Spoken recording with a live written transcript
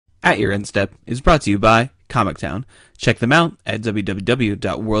At Your Instep is brought to you by Comic Town. Check them out at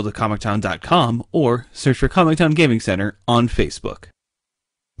www.worldofcomictown.com or search for Comic Town Gaming Center on Facebook.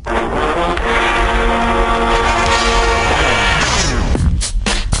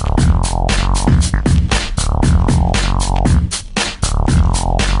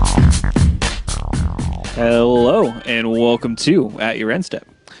 Hello, and welcome to At Your Instep.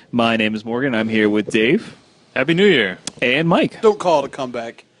 My name is Morgan. I'm here with Dave. Happy New Year. And Mike. Don't call it a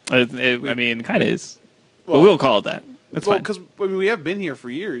comeback. I mean, kind of is. Well, but we'll call it that. That's fine. Because we have been here for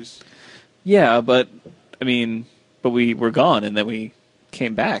years. Yeah, but, we were gone, and then we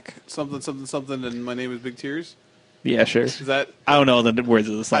came back. Something, and my name is Big Tears? Yeah, sure. Is that... I don't know the words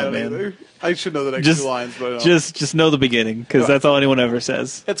of the song, man. Either. I should know the next two lines, but I don't. Just know the beginning, because that's all anyone ever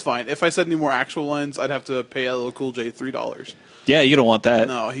says. It's fine. If I said any more actual lines, I'd have to pay LL Cool J $3. Yeah, you don't want that.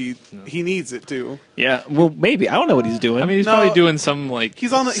 No, he needs it too. Yeah, well, maybe. I don't know what he's doing. I mean, he's probably doing some show, right?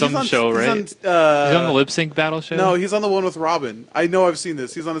 He's on the lip sync battle show. No, he's on the one with Robin. I know I've seen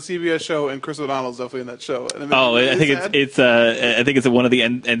this. He's on a CBS show, and Chris O'Donnell's definitely in that show. I think it's one of the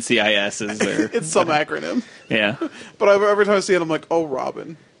NCISs. Or it's some acronym. Yeah, but every time I see it, I'm like, oh,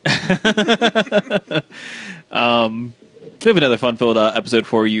 Robin. We have another fun-filled episode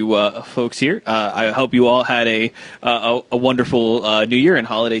for you folks here. I hope you all had a wonderful New Year and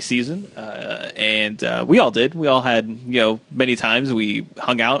holiday season, and we all did. We all had, many times. We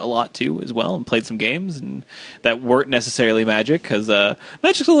hung out a lot too, as well, and played some games, and that weren't necessarily Magic, because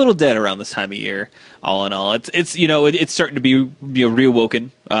Magic's a little dead around this time of year. All in all, it's starting to be reawoken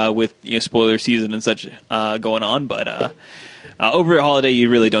with spoiler season and such going on, but over at holiday you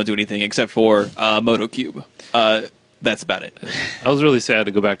really don't do anything except for MotoCube. That's about it. I was really sad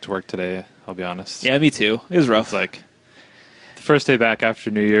to go back to work today, I'll be honest. Yeah, me too. It was rough. The first day back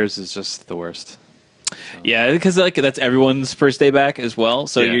after New Year's is just the worst. So. Yeah, because that's everyone's first day back as well,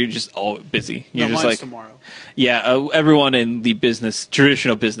 so you're just all busy. You're just mine's tomorrow. Yeah, everyone in the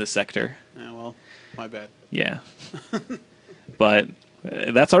traditional business sector. Yeah, well, my bad. Yeah. But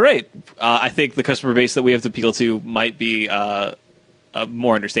that's all right. I think the customer base that we have to appeal to might be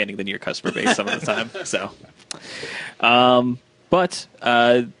more understanding than your customer base some of the time. So... But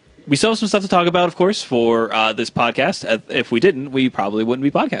we still have some stuff to talk about, of course, for this podcast. If we didn't, we probably wouldn't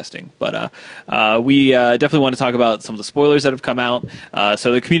be podcasting. But we definitely want to talk about some of the spoilers that have come out.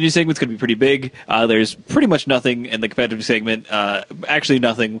 So the community segment's going to be pretty big. There's pretty much nothing in the competitive segment. Actually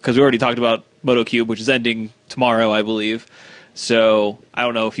nothing, because we already talked about MotoCube, which is ending tomorrow, I believe. So I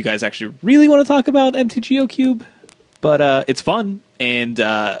don't know if you guys actually really want to talk about MTGO Cube, but it's fun. And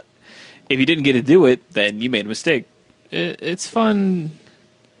if you didn't get to do it, then you made a mistake. It's fun.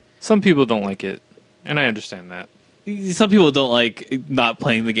 Some people don't like it, and I understand that. Some people don't like not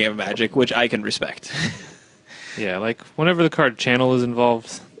playing the game of Magic, which I can respect. Yeah, whenever the card channel is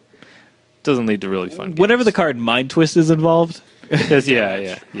involved, it doesn't lead to really fun games. Whenever the card Mind Twist is involved.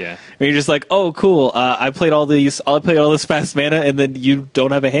 yeah. And you're just like, oh, cool. I played all this fast mana, and then you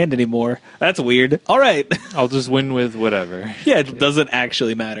don't have a hand anymore. That's weird. All right. I'll just win with whatever. Yeah, it doesn't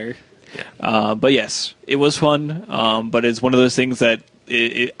actually matter. Yeah. But yes, it was fun. But it's one of those things that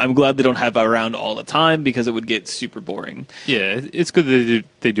I'm glad they don't have around all the time, because it would get super boring. Yeah, it's good that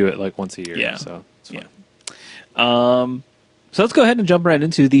they do it once a year. Yeah. So it's fun. Yeah. So let's go ahead and jump right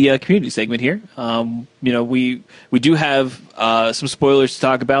into the community segment here. We do have some spoilers to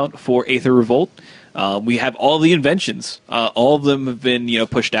talk about for Aether Revolt. We have all the inventions. All of them have been,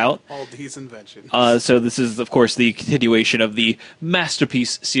 pushed out. All these inventions. So this is, of course, the continuation of the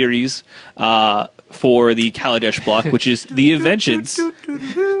Masterpiece series for the Kaladesh block, which is the inventions.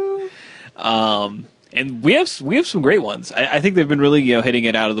 And we have some great ones. I think they've been really, hitting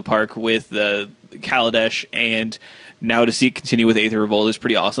it out of the park with the Kaladesh, and now to see it continue with Aether Revolt is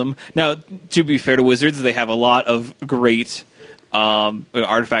pretty awesome. Now, to be fair to Wizards, they have a lot of great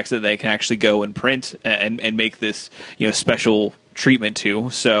artifacts that they can actually go and print and make this special treatment to.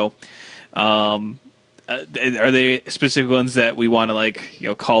 So are there specific ones that we want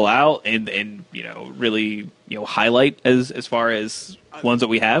to call out and really highlight as far as ones that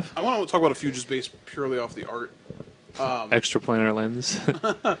we have? I want to talk about a few just based purely off the art. Extraplanar lens.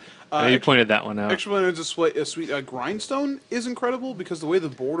 You pointed that one out. Extraplanar is a sweet grindstone is incredible, because the way the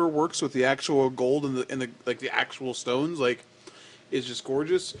border works with the actual gold and the actual stones is just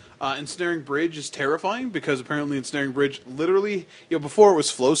gorgeous. Ensnaring Bridge is terrifying, because apparently Ensnaring Bridge literally, before it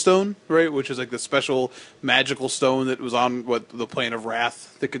was Flowstone, right, which is the special magical stone that was on the plane of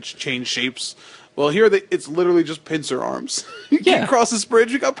Wrath that could change shapes. Well, here it's literally just pincer arms. You can't cross this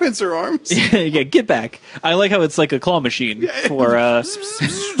bridge, you got pincer arms. Yeah, get back. I like how it's like a claw machine for they're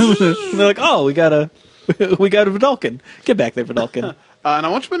like, oh, we got a Vidalkin. Get back there, Vidalkin. And I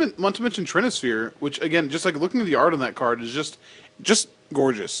want to mention Trinisphere, which again, just like looking at the art on that card is just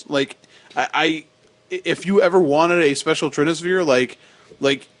gorgeous. Like if you ever wanted a special Trinisphere, I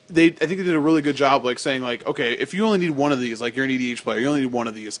think they did a really good job, like saying like, okay, if you only need one of these, like you're an EDH player, you only need one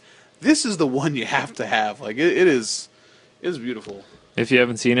of these. This is the one you have to have. Like it is beautiful. If you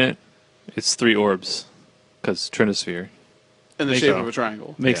haven't seen it, it's 3 orbs, because Trinisphere. In the shape of a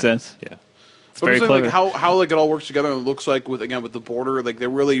triangle. Makes sense. Yeah. It's But very I'm saying, clever. like how like it all works together and it looks like with the border, like they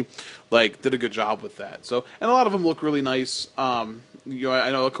really like did a good job with that. So and a lot of them look really nice. I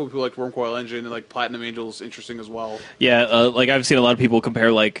know a couple people like Wormcoil Engine and like Platinum Angel's interesting as well. Yeah, like I've seen a lot of people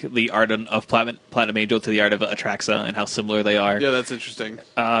compare like the art of Platinum Angel to the art of Atraxa and how similar they are. Yeah, that's interesting.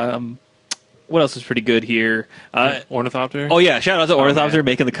 What else is pretty good here? Ornithopter? Oh yeah, shout out to Ornithopter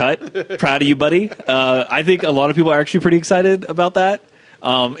making the cut. Proud of you, buddy. I think a lot of people are actually pretty excited about that.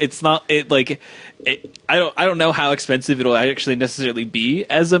 It's not I don't know how expensive it'll actually necessarily be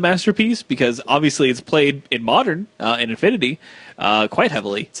as a masterpiece because obviously it's played in Modern in Infinity quite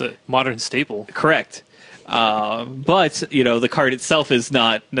heavily. It's a modern staple. Correct. But the card itself is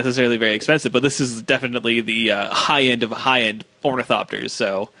not necessarily very expensive. But this is definitely the high end of high end Ornithopters.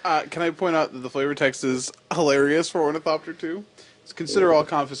 So Can I point out that the flavor text is hilarious for Ornithopter too? Consider all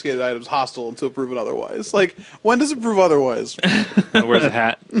confiscated items hostile until proven otherwise. Like, when does it prove otherwise? Wears a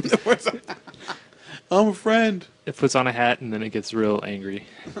hat. I'm a friend. It puts on a hat and then it gets real angry.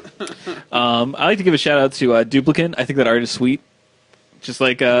 I like to give a shout out to Duplicant. I think that art is sweet. Just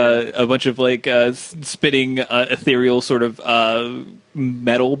like a bunch of like spitting ethereal sort of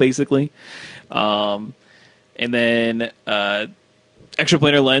metal, basically. And then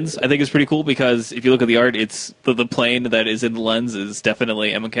Extraplanar Lens, I think, is pretty cool because if you look at the art, it's the plane that is in the lens is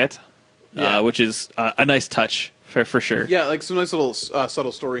definitely Amonkhet, which is a nice touch for sure. Yeah, like some nice little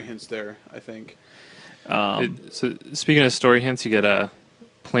subtle story hints there, I think. So speaking of story hints, you get a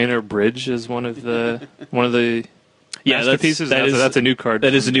planar bridge as one of the masterpieces. That's a new card.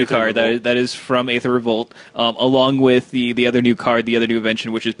 That is a new card. That is from Aether Revolt, along with the other new card, the other new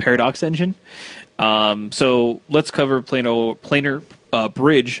invention, which is Paradox Engine. So let's cover planar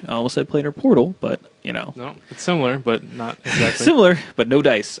bridge. I almost said planar portal, but No, it's similar, but not exactly. similar, but no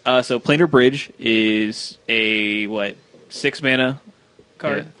dice. So planar bridge is a 6 mana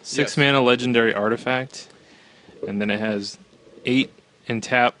card. Yeah, 6 mana legendary artifact, and then it has 8 in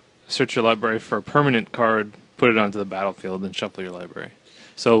tap. Search your library for a permanent card, put it onto the battlefield, and shuffle your library.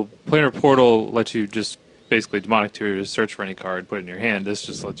 So planar portal lets you just basically demonic to search for any card, put it in your hand. This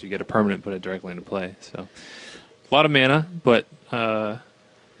just lets you get a permanent, put it directly into play. So a lot of mana, but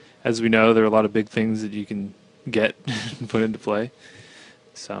as we know, there are a lot of big things that you can get and put into play.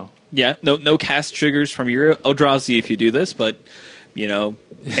 So Yeah, no cast triggers from your Eldrazi if you do this, but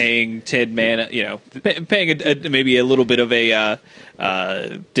paying 10 mana, paying maybe a little bit of a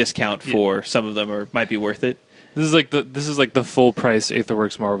discount for some of them, or might be worth it. This is like the full price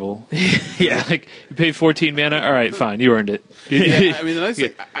Aetherworks Marvel. Yeah, Like you paid 14 mana. All right, fine, you earned it. Yeah, I mean, the nice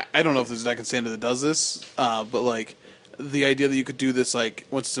thing, I don't know if there's a deck in Standard that does this, but like the idea that you could do this like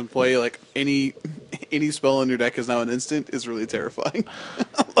once it's in play, like any spell in your deck is now an instant is really terrifying.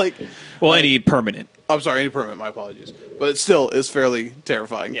 Any permanent. I'm sorry, any permanent. My apologies, but it still is fairly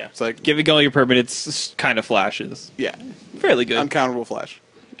terrifying. Yeah, it's like giving all your permanents kind of flashes. yeah, Fairly good. uncounterable flash.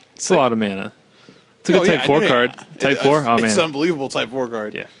 It's a lot of mana. It's a good Type 4 card. Type 4? Oh, It's man. an unbelievable Type 4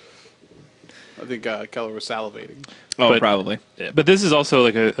 card. Yeah. I think Keller was salivating. Oh, But- probably. But this is also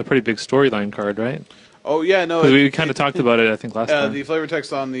like a pretty big storyline card, right? Oh yeah, no. 'Cause we kind of talked about it, I think, last time. The flavor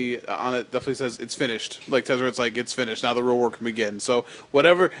text on it definitely says it's finished. Like Tezra, it's like it's finished. Now the real work can begin. So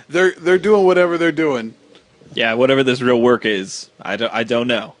whatever they're doing, whatever they're doing. Yeah, whatever this real work is, I don't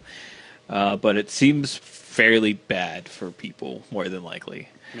know, but it seems fairly bad for people more than likely.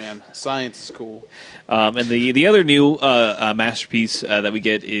 Man, science is cool. And the other new masterpiece that we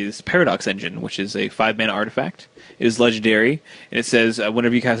get is Paradox Engine, which is a 5-mana artifact. It is legendary, and it says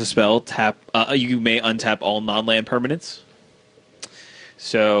whenever you cast a spell, tap. You may untap all non-land permanents.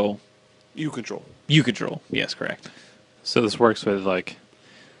 So You control. you control. Yes, correct. So this works with like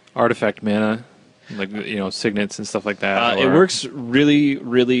artifact mana, like signets and stuff like that. It or- works really,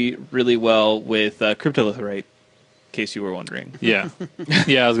 really, really well with Cryptolitherite, in case you were wondering. Yeah,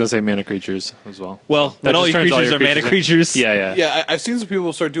 yeah. I was gonna say mana creatures as well. Well, That when all just your turns all creatures your are mana creatures in- creatures. Yeah. Yeah, I've seen some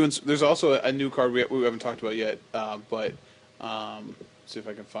people start doing. There's also a new card we haven't talked about yet, but see if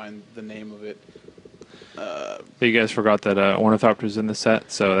I can find the name of it. You guys forgot that Ornithopter's in the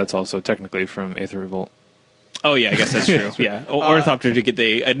set, so that's also technically from Aether Revolt. Oh yeah, I guess that's true. Yeah, Ornithopter to get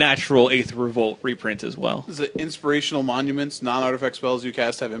a natural Aether Revolt reprint as well. Is it inspirational monuments? Non-artifact spells you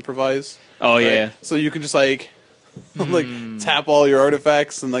cast have improvise. Oh right? yeah, So you can just like like tap all your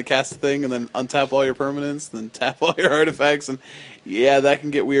artifacts and like cast a thing, and then untap all your permanents, and then tap all your artifacts, and yeah, that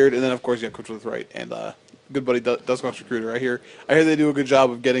can get weird. And then of course you have Control with Right and good buddy Duskmox Recruiter. I hear they do a good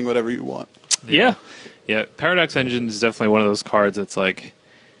job of getting whatever you want. Yeah. Yeah, Paradox Engine is definitely one of those cards that's like,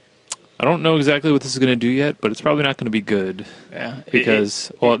 I don't know exactly what this is going to do yet, but it's probably not going to be good. Yeah.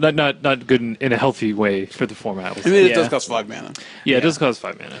 Because, well, not good in a healthy way for the format. I mean, it Yeah. does cost 5 mana. Yeah, it does cost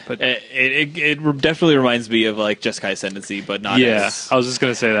 5 mana. But It definitely reminds me of like Jeskai Ascendancy, but not yeah, as... I was just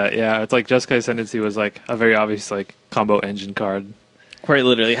going to say that. Yeah, it's like Jeskai Ascendancy was like a very obvious like combo engine card. Quite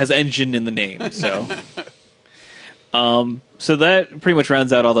literally, it has engine in the name, so... So that pretty much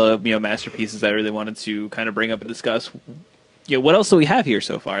rounds out all the masterpieces that I really wanted to kind of bring up and discuss. Yeah, what else do we have here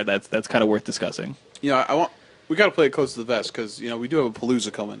so far? That's kind of worth discussing. We got to play it close to the vest because we do have a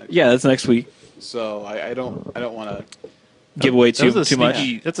Palooza coming next. Yeah, that's next week. So I don't want to Give away too That was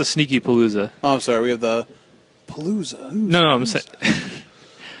much. That's a sneaky Palooza. Oh, I'm sorry. We have the Palooza. No, I'm saying.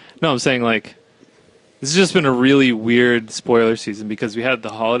 No, I'm saying like this has just been a really weird spoiler season because we had the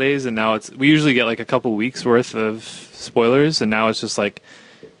holidays and now we usually get like a couple weeks worth of spoilers and now it's just like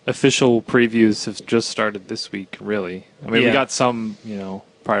official previews have just started this week. Really, I mean we got some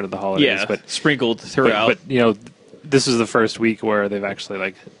prior to the holidays, but sprinkled throughout. But this is the first week where they've actually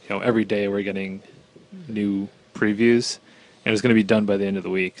like every day we're getting new previews and it's going to be done by the end of the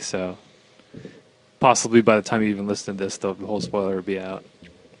week. So possibly by the time you even listen to this, the whole spoiler will be out.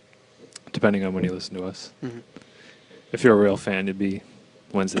 Depending on when you listen to us. Mm-hmm. If you're a real fan, it'd be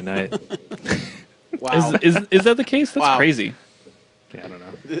Wednesday night. Wow. Is that the case? That's crazy. Yeah, I don't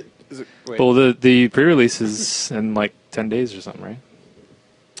know. Wait. Well, the pre-release is in like 10 days or something, right?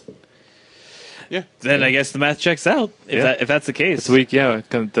 Yeah. Then I guess the math checks out. If that's the case, This week, yeah,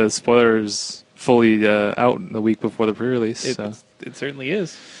 the spoilers fully out the week before the pre-release. It certainly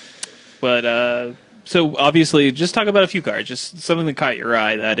is. But so obviously, just talk about a few cards, just something that caught your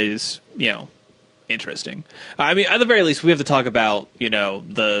eye that is interesting. I mean, at the very least, we have to talk about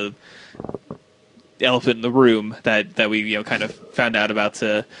the elephant in the room that we kind of found out about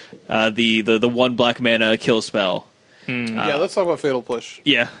the 1 black mana kill spell. Yeah, let's talk about Fatal Push.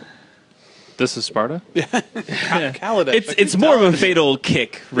 Yeah. This is Sparta? Kaladesh. It's more of a fatal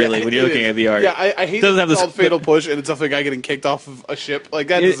kick, really, when you're looking at the art. Yeah, I hate doesn't that have it's this called Fatal Push, and it's of a guy getting kicked off of a ship. Like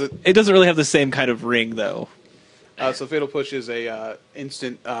that doesn't. It doesn't really have the same kind of ring, though. So Fatal Push is a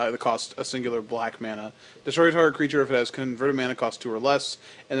instant that costs a singular black mana. Destroy target creature if it has converted mana cost 2 or less.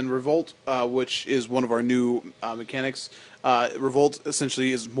 And then Revolt, which is one of our new mechanics. Revolt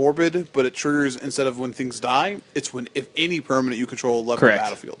essentially is morbid, but it triggers instead of when things die. It's if any permanent you control left the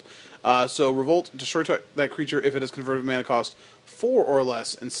battlefield. So Revolt, destroy that creature if it has converted mana cost 4 or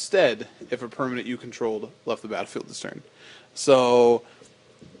less, instead if a permanent you controlled left the battlefield this turn. So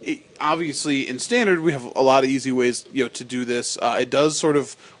obviously in Standard we have a lot of easy ways to do this. It does sort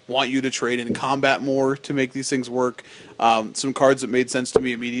of want you to trade in combat more to make these things work. Some cards that made sense to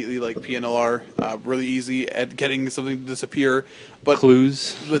me immediately, like PNLR, really easy at getting something to disappear. But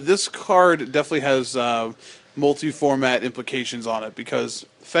Clues. But this card definitely has multi-format implications on it because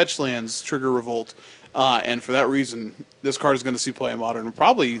fetch lands trigger Revolt, and for that reason, this card is going to see play in Modern, and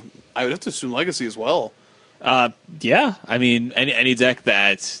probably I would have to assume Legacy as well. Yeah, I mean, any deck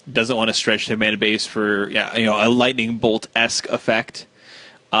that doesn't want to stretch their mana base for a lightning bolt-esque effect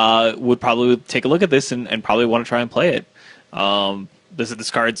would probably take a look at this and probably want to try and play it.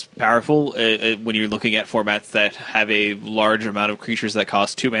 This card's powerful when you're looking at formats that have a large amount of creatures that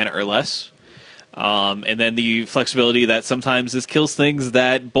cost 2 mana or less. And then the flexibility that sometimes this kills things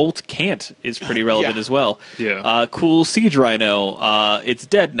that Bolt can't is pretty relevant as well. Yeah. Cool Siege Rhino. It's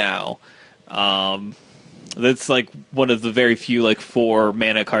dead now. That's like one of the very few 4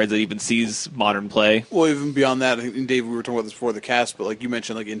 mana cards that even sees Modern play. Well, even beyond that, I think, Dave, we were talking about this before the cast, but like you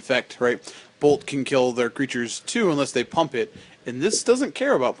mentioned, like Infect, right? Bolt can kill their creatures too unless they pump it, and this doesn't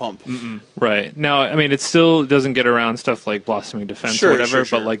care about pump. Right. Now, I mean, it still doesn't get around stuff like Blossoming Defense or whatever,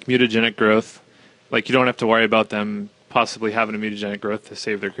 but like Mutagenic Growth, like you don't have to worry about them possibly having a Mutagenic Growth to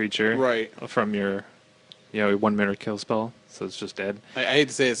save their creature from your 1 mana kill spell, so it's just dead. I hate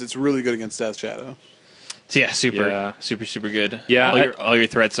to say this, it's really good against Death Shadow. Yeah, super good. Yeah, all your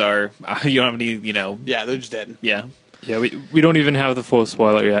threats are you don't have any, Yeah, they're just dead. Yeah. Yeah, we don't even have the full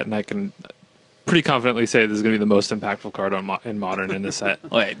spoiler yet, and I can pretty confidently say this is going to be the most impactful card in Modern in the set.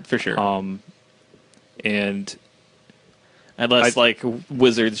 Right, for sure. And unless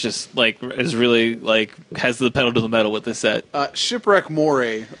Wizards just is really has the pedal to the metal with this set. Shipwreck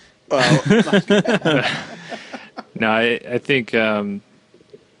Moray. No, I think.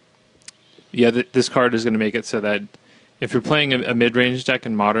 This card is going to make it so that if you're playing a mid-range deck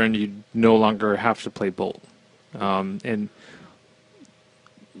in Modern, you no longer have to play Bolt. And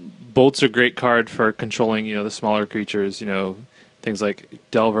Bolt's a great card for controlling, the smaller creatures, things like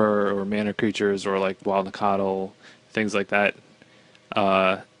Delver or mana creatures or like Wild Nacatl, things like that.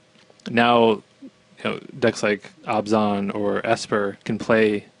 Now, decks like Abzan or Esper can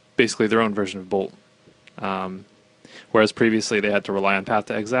play basically their own version of Bolt. Whereas previously they had to rely on Path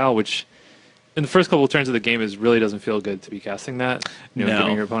to Exile, which in the first couple of turns of the game really doesn't feel good to be casting that,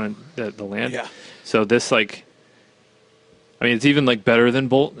 giving your opponent the land. Yeah. So this it's even better than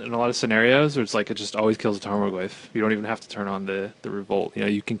Bolt in a lot of scenarios where it's it just always kills a Tarmogoyf. You don't even have to turn on the Revolt.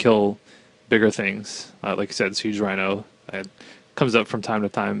 You can kill bigger things. Like you said, this huge Rhino. It comes up from time to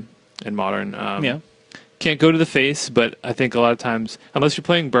time in Modern. Can't go to the face, but I think a lot of times, unless you're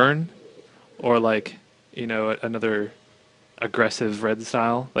playing Burn or another aggressive red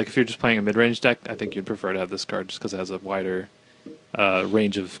style, if you're just playing a mid-range deck, I think you'd prefer to have this card just because it has a wider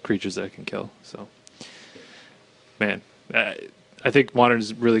range of creatures that it can kill. So, man, I think Modern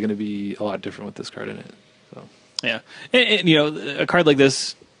is really going to be a lot different with this card in it. So. Yeah, and a card like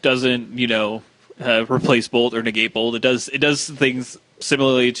this doesn't replace Bolt or negate Bolt. It does things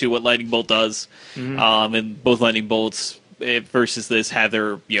similarly to what Lightning Bolt does, and both Lightning Bolts versus this have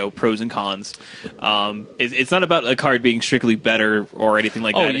their pros and cons. It's not about a card being strictly better or anything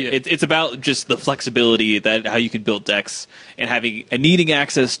like that. Yeah. It's about just the flexibility that how you can build decks and needing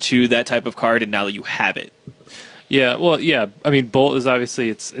access to that type of card, and now that you have it. Yeah, well, yeah. I mean, Bolt is obviously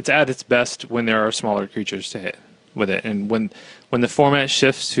it's at its best when there are smaller creatures to hit with it, and when the format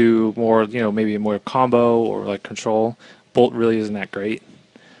shifts to more, maybe more combo or control, Bolt really isn't that great.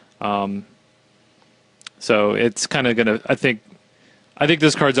 So it's kind of gonna. I think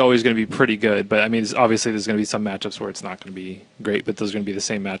this card's always going to be pretty good, but I mean, obviously there's going to be some matchups where it's not going to be great, but those are going to be the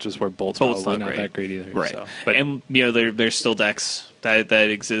same matchups where Bolt's probably not that great either. Right. So, but, and there's still decks that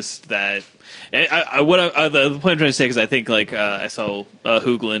exist that. The point I'm trying to say is I think I saw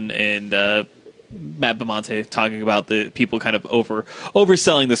Hooglin and Matt Bamonte talking about the people kind of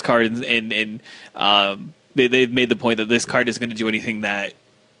overselling this card, and they've made the point that this card isn't going to do anything that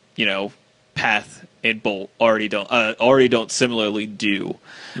Path and Bolt already don't similarly do,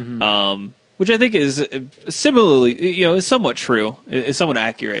 which I think is similarly is somewhat true, is somewhat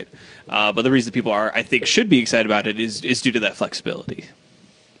accurate. But the reason people should be excited about it is due to that flexibility.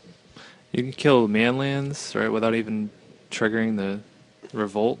 You can kill manlands, right, without even triggering the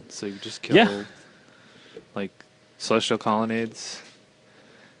Revolt. So you just kill Celestial Colonnades.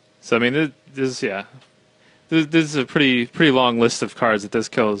 So I mean, this is a pretty long list of cards that this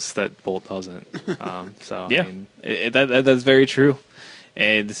kills that Bolt doesn't. So yeah, I mean, that's very true.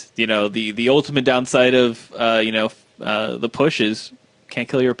 And the ultimate downside of the push is can't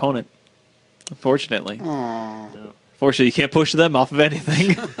kill your opponent. Unfortunately. Aww. Fortunately, you can't push them off of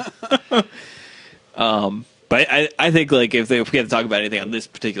anything. But I think if we had to talk about anything on this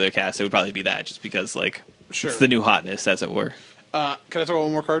particular cast, it would probably be that, just because it's the new hotness, as it were. Can I talk about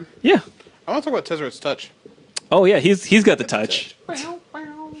one more card? Yeah. I want to talk about Tezzeret's Touch. Oh yeah, he's got the touch.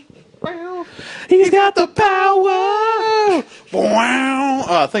 He's got the power.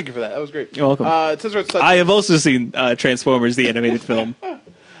 Wow! Thank you for that. That was great. You're welcome. Tezzeret's Touch. I have also seen Transformers, the animated film.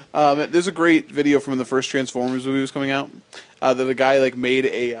 There's a great video from when the first Transformers movie was coming out. That the guy made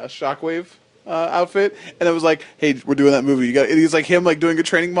a Shockwave outfit, and it was hey, we're doing that movie. And he's him doing a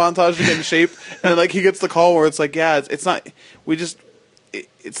training montage to get in shape, and then he gets the call where it's it's not. We just.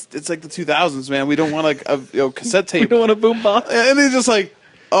 It's the 2000s, man. We don't want a cassette tape. We don't want a boombox. And he's just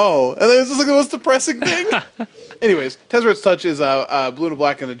oh, and then it's just the most depressing thing. Anyways, Tezzeret's Touch is blue and a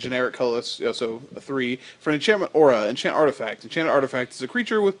black and a generic colorless, so a 3 for an enchantment aura, enchant artifact. Enchanted artifact is a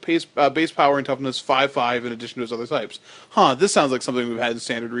creature with base power and toughness 5/5 in addition to its other types. This sounds like something we've had in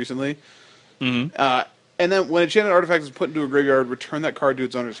standard recently. Mm-hmm. And then when enchanted artifact is put into a graveyard, return that card to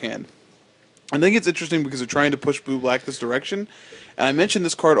its owner's hand. I think it's interesting because they're trying to push blue-black this direction. And I mentioned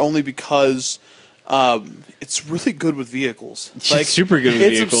this card only because it's really good with vehicles. It's super good with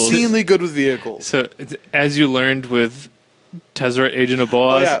vehicles. It's obscenely good with vehicles. So, as you learned with Tezzeret Agent of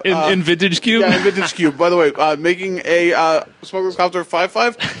Boaz in Vintage Cube? Yeah, in Vintage Cube. By the way, making a Smuggler's Copter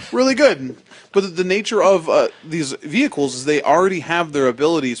 5/5, really good. But the nature of these vehicles is they already have their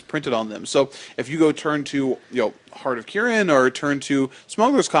abilities printed on them. So if you go turn to Heart of Kirin or turn to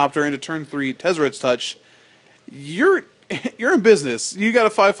Smuggler's Copter into turn 3 Tezzeret's Touch, you're in business. You got a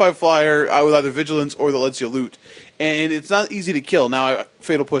 5/5 flyer with either Vigilance or that lets you loot, and it's not easy to kill. Now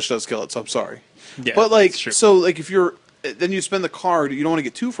Fatal Push does kill it, so I'm sorry. Yeah, but true. if you're then you spend the card, you don't want to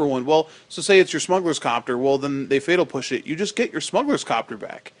get 2 for 1. Well, so say it's your Smuggler's Copter. Well, then they Fatal Push it. You just get your Smuggler's Copter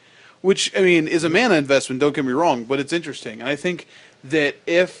back. Which, I mean, is a mana investment, don't get me wrong, but it's interesting. And I think that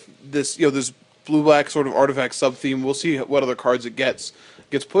if this, this blue-black sort of artifact sub-theme. We'll see what other cards it gets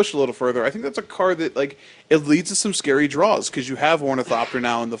pushed a little further. I think that's a card that, like, it leads to some scary draws, because you have Ornithopter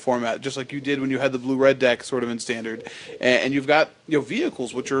now in the format, just like you did when you had the blue-red deck sort of in Standard. And you've got,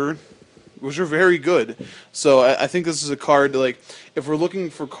 vehicles, which are very good. So I think this is a card, like, if we're looking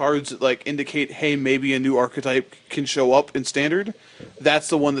for cards that, like, indicate, hey, maybe a new archetype can show up in Standard, that's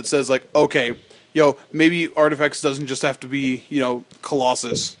the one that says, like, okay, maybe Artifacts doesn't just have to be,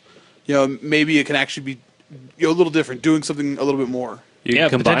 Colossus. Maybe it can actually be, a little different, doing something a little bit more.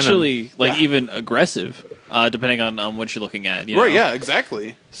 Potentially, even aggressive, depending on what you're looking at. Right, yeah,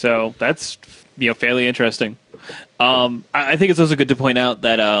 exactly. So that's, fairly interesting. I think it's also good to point out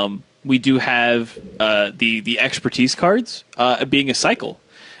that we do have the expertise cards being a cycle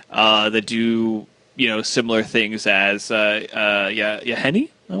that do, similar things as Yahenni,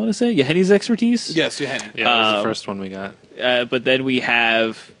 I want to say. Yahenni's expertise? Yes, Yahenni. Yeah, that was the first one we got. But then we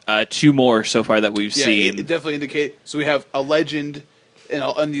have 2 more so far that we've seen. It definitely indicates. So we have a legend, and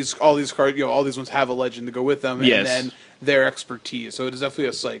all these cards, all these ones have a legend to go with them, and then their expertise. So it is definitely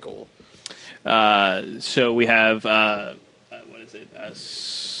a cycle. So we have what is it?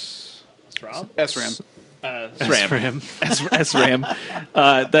 SRAM. SRAM.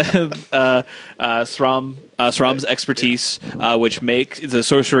 SRAM's expertise, which makes it's a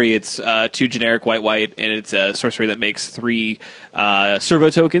sorcery. It's 2 generic white, and it's a sorcery that makes 3 servo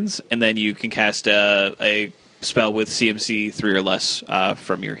tokens, and then you can cast a spell with CMC 3 or less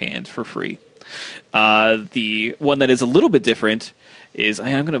from your hand for free. The one that is a little bit different is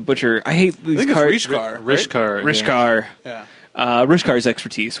I'm going to butcher. I hate these cards. Rishkar. Yeah. Rishkar's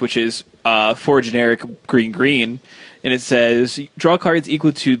expertise, which is 4 generic green, and it says draw cards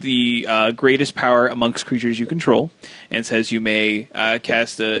equal to the greatest power amongst creatures you control, and it says you may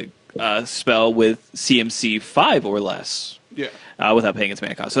cast a spell with CMC 5 or less. Yeah. Without paying its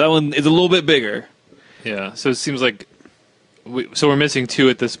mana cost. So that one is a little bit bigger. Yeah. So it seems like we're missing 2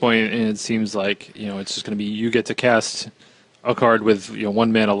 at this point, and it seems like it's just going to be you get to cast a card with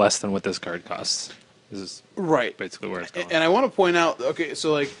 1 mana less than what this card costs. This is right, basically where it's going. And I want to point out, okay,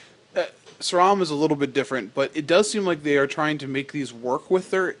 so like, SRAM is a little bit different, but it does seem like they are trying to make these work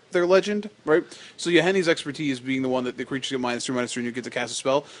with their legend, right? So Yahenni's expertise being the one that the creatures get -3/-3 and you get to cast a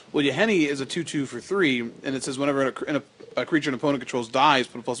spell. Well, Yahenni is a 2/2 for 3, and it says whenever a creature an opponent controls dies,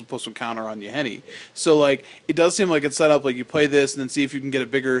 put a +1/+1 counter on Yahenni. So like, it does seem like it's set up like you play this and then see if you can get it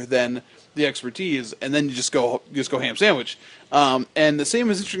bigger than the expertise, and then you just go ham sandwich. And the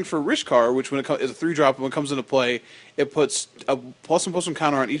same is interesting for Rishkar, which when it is a 3-drop, when it comes into play, it puts a +1/+1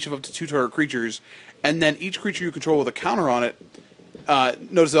 counter on each of up to 2 target creatures, and then each creature you control with a counter on it.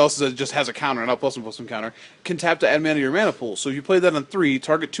 Notice it also says it just has a counter, not +1/+1 counter. Can tap to add mana to your mana pool. So if you play that on 3,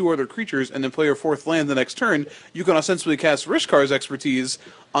 target 2 other creatures, and then play your 4th land the next turn, you can ostensibly cast Rishkar's expertise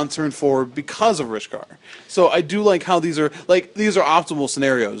on turn 4 because of Rishkar. So I do like how these are optimal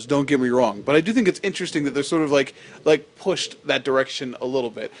scenarios. Don't get me wrong, but I do think it's interesting that they're sort of like pushed that direction a little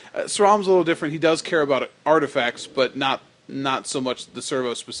bit. SRAM's a little different. He does care about artifacts, but not so much the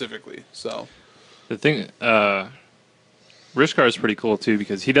servo specifically. So the thing. Rishkar is pretty cool too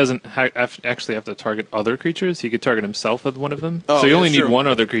because he doesn't actually have to target other creatures. He could target himself with one of them. So you only need one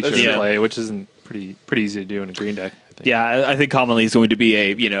other creature to play, which isn't pretty easy to do in a green deck. I think. Yeah, I think commonly it's going to be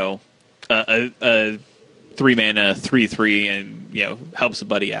a 3-mana 3/3 and helps a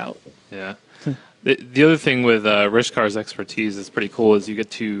buddy out. Yeah. The other thing with Rishkar's expertise that's pretty cool is you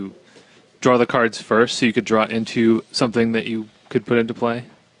get to draw the cards first, so you could draw into something that you could put into play.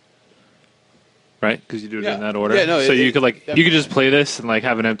 Right, because you do it in that order. Yeah, no, so you could just play this and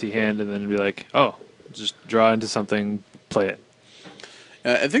have an empty hand, and then be like, oh, just draw into something, play it.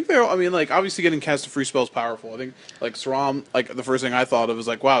 I think obviously getting cast of free spell is powerful. I think SRAM, the first thing I thought of was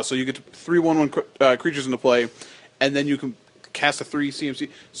wow, so you get 3/1/1 creatures into play, and then you can cast a 3 CMC.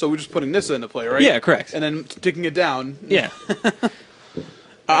 So we're just putting this into play, right? Yeah, correct. And then taking it down. Yeah.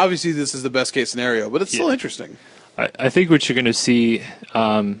 Obviously, this is the best case scenario, but it's still interesting. I think what you're going to see,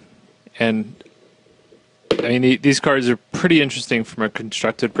 and I mean, these cards are pretty interesting from a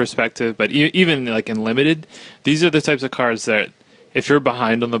constructed perspective, but even in limited, these are the types of cards that if you're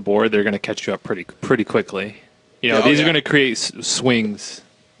behind on the board, they're going to catch you up pretty quickly. These are going to create swings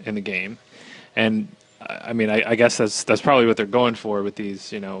in the game, and I mean, I guess that's probably what they're going for with these.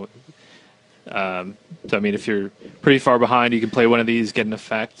 So I mean, if you're pretty far behind, you can play one of these, get an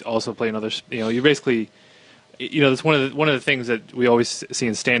effect, also play another. You basically, that's one of the things that we always see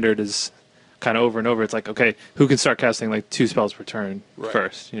in Standard is. Kind of over and over, it's okay, who can start casting 2 spells per turn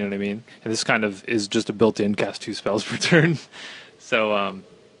first? You know what I mean? And this kind of is just a built-in cast 2 spells per turn. So,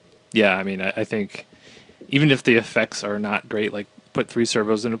 yeah, I mean, I think even if the effects are not great, put 3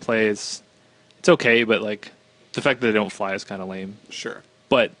 servos into play, it's it's okay, but like the fact that they don't fly is kind of lame. Sure.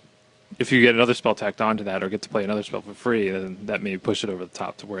 But if you get another spell tacked onto that, or get to play another spell for free, then that may push it over the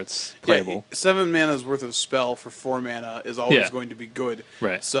top to where it's playable. Yeah, 7 mana's worth of spell for 4 mana is always Yeah. going to be good.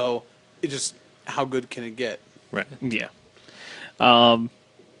 Right. So it just how good can it get? Right. Yeah. I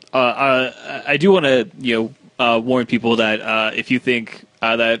do want to warn people that if you think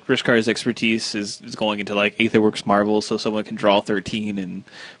that Rishkar's expertise is going into like Aetherworks Marvel, so someone can draw 13 and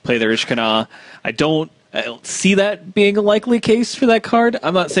play the Rishkana, I don't see that being a likely case for that card.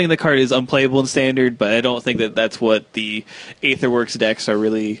 I'm not saying the card is unplayable in Standard, but I don't think that that's what the Aetherworks decks are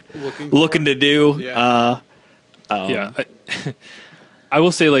really looking to do. Yeah. Yeah. I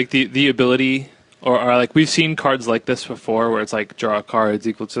will say like the ability, or like we've seen cards like this before, where it's like draw cards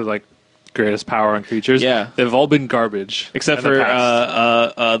equal to like greatest power on creatures. Yeah. They've all been garbage. Except in the for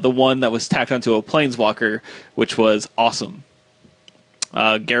past. the one that was tacked onto a Planeswalker, which was awesome.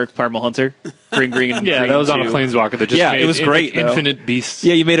 Garrick Parma Hunter, green. Yeah, green that was on a too. Planeswalker that just Yeah, made it was great, though. infinite beasts.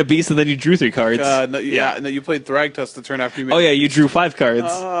 Yeah, you made a beast and then you drew 3 cards. No, you played Thragtusk the turn after you made. Oh yeah, you drew 5 cards.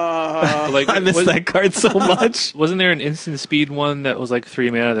 Like, I missed that card so much. Wasn't there an instant speed one that was like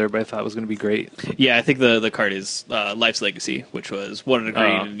 3 mana that everybody thought was going to be great? Yeah, I think the card is Life's Legacy, which was 1 and a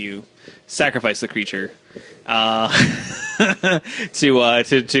green, Oh. and you sacrifice the creature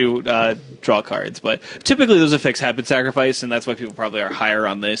to draw cards. But typically those effects have been sacrificed, and that's why people probably are higher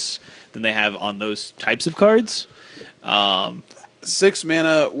on this than they have on those types of cards. 6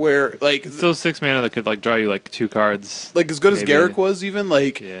 mana where like Still 6 mana that could like draw you like 2 cards. as good as maybe. Garrick was, even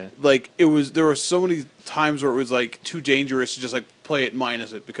Yeah. it was. There were so many times where it was like too dangerous to just like play it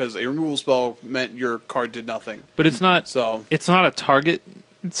minus it because a removal spell meant your card did nothing. But it's not. So It's not a target.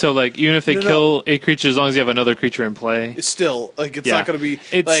 So like even if they No. kill a creature, as long as you have another creature in play. it's still like it's Yeah. not going to be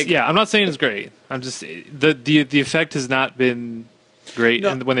It's like yeah. I'm not saying it's great. I'm just the effect has not been great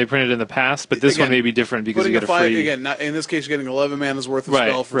No. when they printed it in the past. But this one Again, may be different because you putting get a a 5 free. again. Not, in this case, you're getting 11 mana's worth of Right,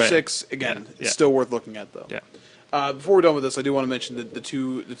 spell for right. 6. Again, Yeah. it's still worth looking at though. Yeah. Before we're done with this, I do want to mention the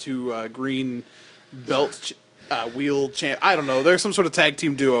two green belt wheel champ. I don't know. There's some sort of tag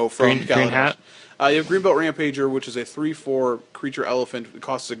team duo from Green Kaladesh. hat? You have Green Belt Rampager, which is a 3/4 creature elephant. It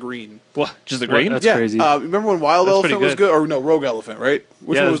costs a green. What? Just the What? green? That's yeah. crazy. Remember when Wild That's Elephant pretty was good. good? Or no, Rogue Elephant, right?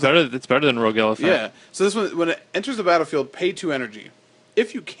 Which Yeah, one it's was better. It's better than Rogue Elephant. Yeah. So this one, when it enters the battlefield, pay 2 energy.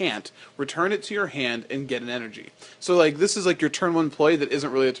 If you can't, return it to your hand and get an energy. So like this is like your turn 1 play that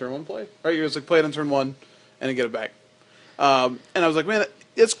isn't really a turn 1 play, right? You're just like play it on turn 1 and then get it back. And I was like, man,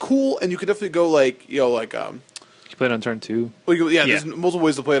 it's cool, and you could definitely go like You play it on turn 2. well, Yeah. there's multiple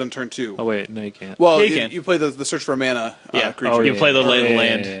ways to play it on turn 2. Oh wait, no, you can't. Well, Yeah, you can. you play the search for a mana Yeah. creature. Oh, You yeah. play the Lay of the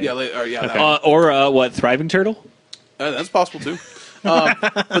Land. Yeah, Okay. that one. Or what? Thriving Turtle? That's possible too.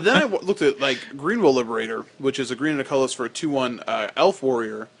 But then I looked at like Greenwell Liberator, which is a green and a colorless for a 2/1 elf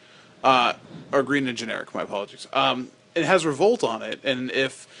warrior, or green and generic. My apologies. It has Revolt on it, and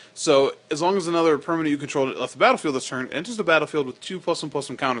if so, as long as another permanent you control left the battlefield this turn, it enters the battlefield with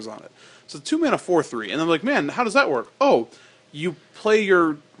 2+1/+1 counters on it. So 2 mana 4/3, and I'm like, man, how does that work? Oh, you play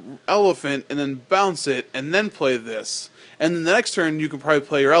your elephant and then bounce it, and then play this, and then the next turn you can probably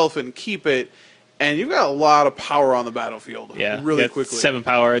play your elephant and keep it. And you've got a lot of power on the battlefield, Yeah. really Yeah, quickly. 7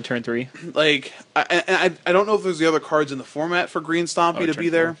 power at turn 3. Like, I don't know if there's the other cards in the format for Green Stompy to turn be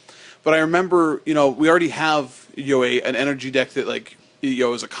there, but I remember, we already have, an energy deck that, like,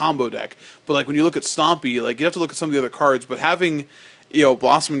 is a combo deck. But, like, when you look at Stompy, like, you have to look at some of the other cards, but having,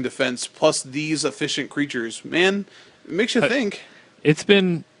 Blossoming Defense plus these efficient creatures, man, it makes you think. It's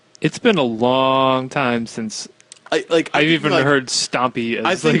been a long time since I've I've even heard Stompy as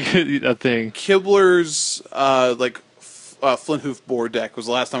I think- like a thing. Kibler's, Flinthoof board deck was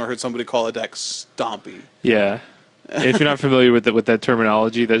the last time I heard somebody call a deck Stompy. Yeah. If you're not familiar with that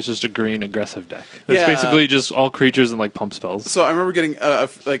terminology, that's just a green aggressive deck. It's Yeah. basically just all creatures and like pump spells. So I remember getting how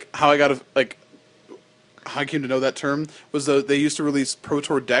I came to know that term was they used to release Pro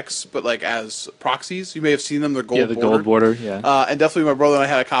Tour decks, but like as proxies. You may have seen them. They're gold. Yeah, the gold border. Yeah. And definitely my brother and I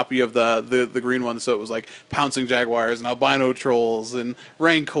had a copy of the green one, so it was like Pouncing Jaguars and Albino Trolls and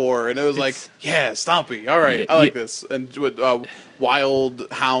Rancor, and it was like, yeah, Stompy. All right, I like this. And with Wild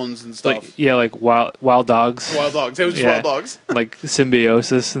Hounds and stuff. like wild dogs. Wild Dogs. It was just Yeah. Wild Dogs. Like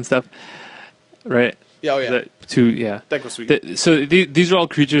symbiosis and stuff. Right. Yeah, oh yeah. Deck was sweet. These are all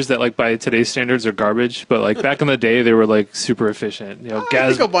creatures that, like, by today's standards, are garbage. But like back in the day, they were like super efficient. I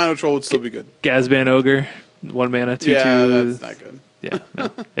think Albino Troll would still be good. Gazban Ogre, 1 mana, 2/2. Yeah, that's not good. Yeah, no.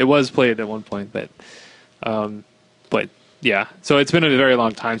 It was played at one point, but yeah. So it's been a very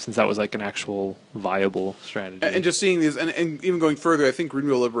long time since that was like an actual viable strategy. And just seeing these, and even going further, I think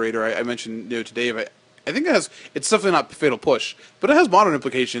Greenwheel Liberator, I mentioned to Dave, I think it's definitely not Fatal Push, but it has modern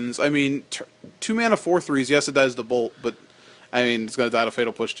implications. I mean, 2 mana 4/3s. Yes, it dies the bolt, but I mean it's going to die to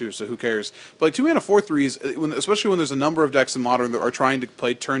Fatal Push too. So who cares? But like 2 mana 4/3s, especially when there's a number of decks in modern that are trying to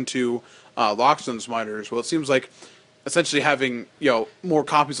play turn 2 Lockstone Smiters. Well, it seems like essentially having more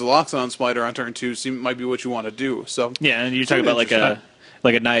copies of Lockstone Smiter on turn 2 might be what you want to do. So yeah, and you're talking about like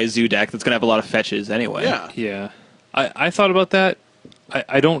a Naya Zoo deck that's going to have a lot of fetches anyway. Yeah. I thought about that.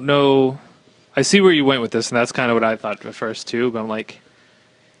 I don't know. I see where you went with this, and that's kind of what I thought at first too. But I'm like,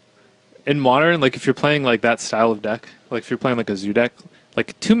 in modern, like if you're playing like that style of deck, like if you're playing like a Zoo deck,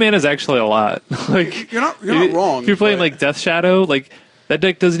 like 2 mana is actually a lot. Like you're not wrong. If you're playing like Death Shadow, like that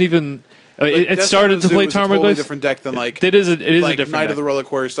deck doesn't even. It started to play Tarmogoyf. It's a totally different deck than like it is like a different Knight deck. of the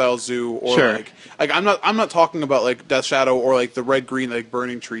Reliquary style Zoo, or like I'm not talking about like Death Shadow or like the red green like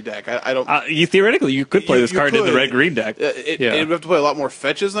Burning Tree deck. I don't. Theoretically, you could play this card in the red green deck. It would have to play a lot more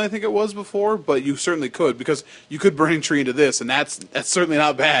fetches than I think it was before, but you certainly could because you could Burning Tree into this, and that's certainly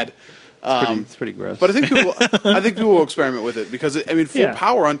not bad. It's pretty gross. But I think people will experiment with it because full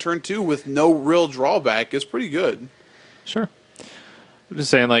power on turn 2 with no real drawback is pretty good. Sure. I'm just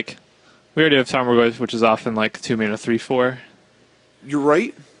saying, like, we already have Tarmogoyf, which is often like 2 mana 3/4. You're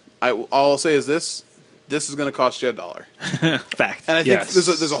right. All I'll say is this is going to cost you $1. Fact. And I think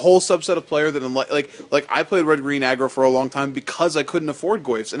there's a whole subset of player that like I played red green aggro for a long time because I couldn't afford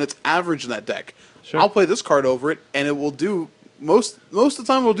Goyfs, and it's average in that deck. Sure. I'll play this card over it, and it will do most of the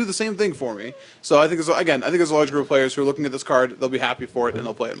time. It will do the same thing for me. So I think there's a large group of players who are looking at this card. They'll be happy for it, and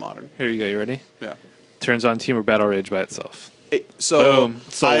they'll play it modern. Here you go. You ready? Yeah. Turns on Team or Battle Rage by itself. So Boom.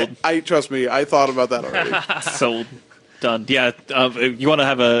 Sold. I trust me. I thought about that already. Sold. Done. Yeah, you want to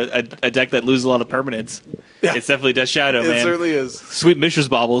have a deck that loses a lot of permanents. Yeah. It's definitely Death Shadow, man. It certainly is. Sweet Mishra's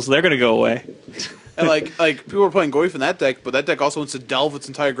Baubles, they're going to go away. And like people are playing Goyf in that deck, but that deck also wants to delve its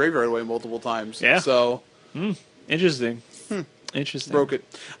entire graveyard away multiple times. Yeah. So Interesting. Interesting. broke it.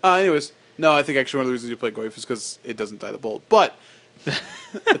 Anyways, no, I think actually one of the reasons you play Goyf is because it doesn't die the bolt, but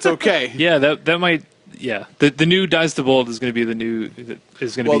it's okay. Yeah, that might. Yeah, the new Dies to Bold is going to be the new.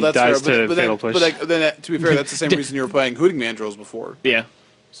 Is going to be Dies to Fatal Push. But then, to be fair, that's the same reason you were playing Hooting Mandrills before. Yeah.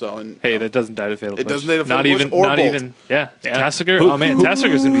 So and hey, that doesn't die to Fatal Push. It doesn't die to Fatal not Push even, or not Bolt. even. Yeah, Tassiger. Oh man,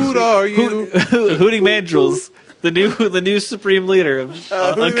 Tassiger's going to be. Who are you? Hooting Mandrills, the new supreme leader of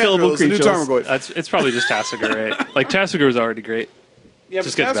unkillable Mandrills, the new creatures. Tarmogoyf. It's probably just Tassiger, right? Like Tassiger was already great. Yeah,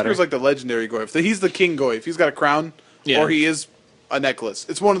 Just but gets better. Tassiger's like the legendary Goyf. He's the king Goyf. He's got a crown, or he is a necklace.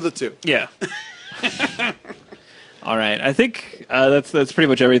 It's one of the two. Yeah. All right. I think that's pretty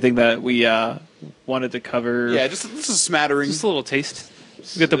much everything that we wanted to cover. Yeah, just a smattering. Just a little taste.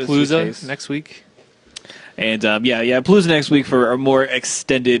 We get the Just a PALOOZA taste. next week. And PALOOZA next week for a more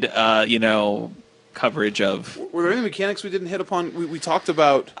extended, coverage of. Were there any mechanics we didn't hit upon? We talked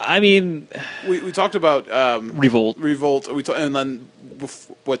about. I mean, We talked about Revolt. Revolt. And then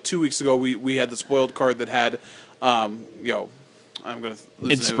 2 weeks ago we had the spoiled card that had, I'm gonna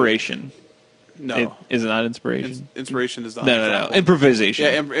lose Inspiration. No, Is it not inspiration? inspiration is not. No. Improvisation.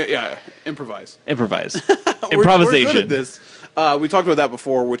 Yeah, improvise. Improvise. We're Improvisation. good at this. We talked about that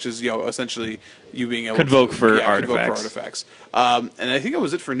before, which is essentially you being able Convoke to for convoke for artifacts. artifacts. And I think that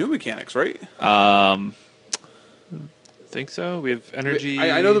was it for new mechanics, right? Think so. We have energy.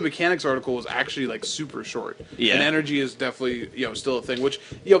 I know the mechanics article was actually like super short. Yeah. And energy is definitely still a thing. Which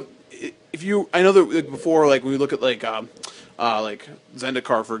if you I know that like, before like when we look at like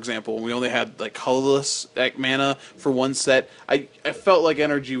Zendikar for example, we only had like colorless mana for one set. I felt like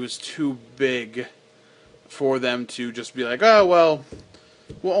energy was too big for them to just be like, oh well,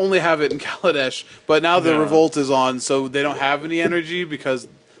 we'll only have it in Kaladesh. But now the Revolt is on, so they don't have any energy because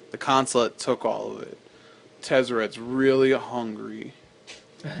the Consulate took all of it. Tezzeret's really hungry.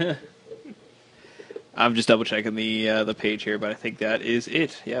 I'm just double checking the page here, but I think that is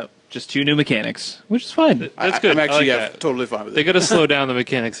it. Yeah, just 2 new mechanics, which is fine. That's good. I'm actually I like that. totally fine with They it. got to slow down the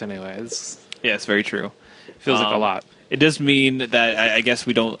mechanics anyway. It Yeah, it's very true. feels like a lot. It does mean that I guess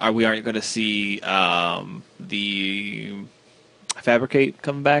we aren't going to see the Fabricate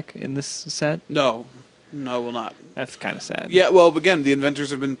come back in this set. No, we'll not. That's kind of sad. Yeah, well, again, the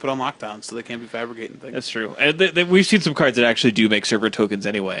inventors have been put on lockdown, so they can't be fabricating things. That's true. And we've seen some cards that actually do make server tokens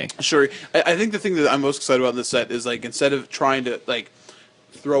anyway. Sure. I think the thing that I'm most excited about in this set is like instead of trying to like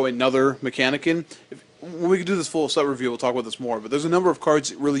throw another mechanic in, when we can do this full set review, we'll talk about this more. But there's a number of cards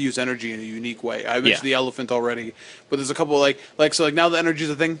that really use energy in a unique way. I mentioned the elephant already, but there's a couple like now the energy is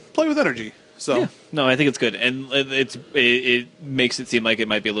a thing. Play with energy. So Yeah. No, I think it's good, and it makes it seem like it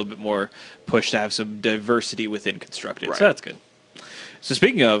might be a little bit more push to have some diversity within constructed. Right. So that's good. So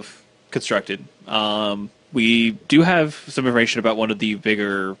speaking of constructed, we do have some information about one of the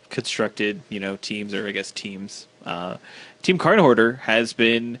bigger constructed, teams, or I guess teams. Team Card Hoarder has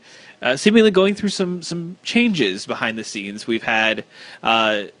been seemingly going through some changes behind the scenes. We've had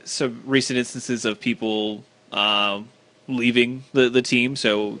some recent instances of people leaving the team.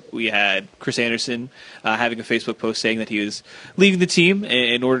 So we had Chris Anderson having a Facebook post saying that he was leaving the team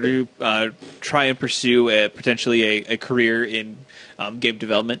in order to try and pursue potentially a career in game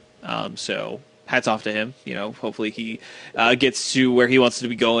development. So hats off to him. Hopefully he gets to where he wants to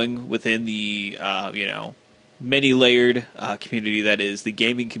be going within the many-layered community that is the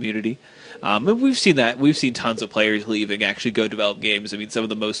gaming community. And we've seen that. We've seen tons of players leave and actually go develop games. I mean, some of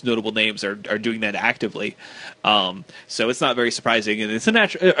the most notable names are doing that actively. So it's not very surprising, and it's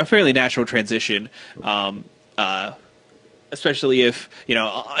a fairly natural transition. Especially if,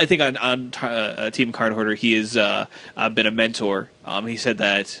 I think on Team Card Hoarder, he has been a mentor. He said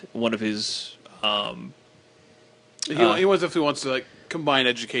that one of his... he wants to combine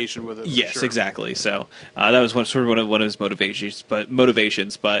education with it. Yes, sure. Exactly. So that was one of his motivations. But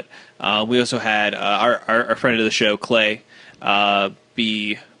we also had our friend of the show, Clay,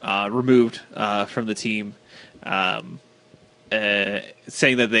 be removed from the team,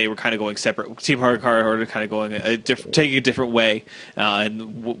 saying that they were kind of going separate. Team Card Hoarder kind of going taking a different way,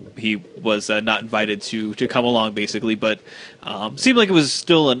 and he was not invited to come along, basically. But seemed like it was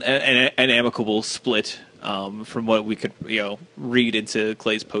still an amicable split. From what we could, read into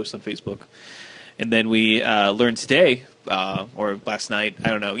Clay's post on Facebook. And then we learned today, or last night, I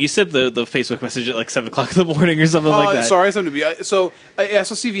don't know. You said the Facebook message at 7 o'clock in the morning or something like that. Sorry, something to be. So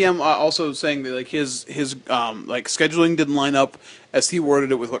CVM also saying that his scheduling didn't line up as he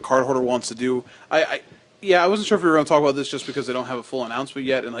worded it with what Card Hoarder wants to do. I wasn't sure if we were going to talk about this just because they don't have a full announcement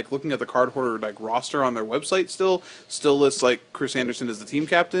yet, and looking at the Card Hoarder roster on their website still lists Chris Anderson as the team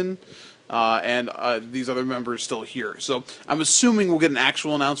captain. And these other members still here. So I'm assuming we'll get an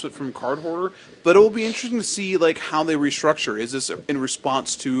actual announcement from Card Hoarder, but it will be interesting to see how they restructure. Is this in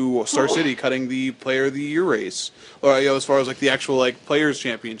response to Star City cutting the Player of the Year race, or as far as the actual Players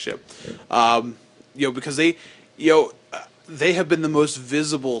Championship? Because they have been the most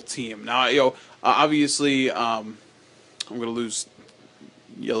visible team. Now obviously I'm going to lose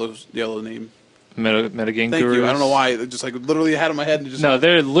yellow name. Metagame Thank Gurus. you. I don't know why. Just literally had it in my head. And just no,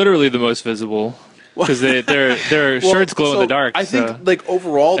 they're literally the most visible because their shirts glow in the dark. I think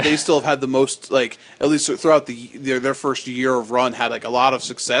overall they still have had the most at least throughout their first year of run had a lot of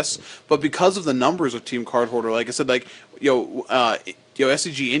success. But because of the numbers of Team Card Hoarder, like I said,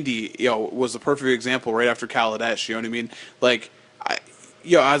 SCG Indy was the perfect example right after Kaladesh. You know what I mean?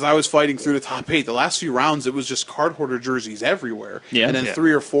 As I was fighting through the top 8, the last few rounds, it was just Card Hoarder jerseys everywhere. Yeah. And then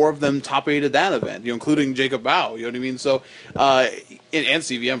 3 or 4 of them top 8 at that event, including Jacob Bao, you know what I mean? So, and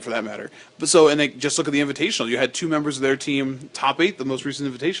CVM for that matter. But just look at the Invitational. You had 2 members of their team top 8, the most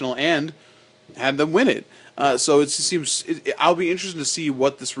recent Invitational, and had them win it. So it seems, I'll be interested to see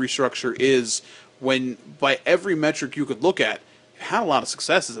what this restructure is when, by every metric you could look at, you had a lot of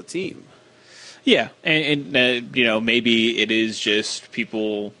success as a team. Yeah, and maybe it is just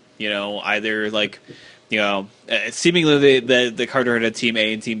people, either seemingly the Card Hoarder had Team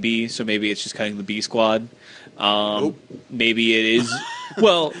A and Team B, so maybe it's just cutting the B squad. Maybe it is.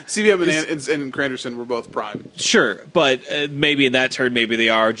 Well, CVM and Granderson were both prime. Sure, but maybe in that turn, maybe they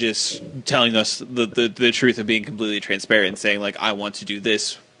are just telling us the truth and being completely transparent and saying I want to do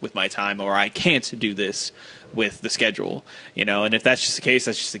this with my time, or I can't do this with the schedule. And if that's just the case,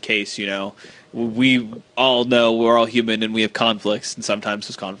 that's just the case. We all know we're all human and we have conflicts, and sometimes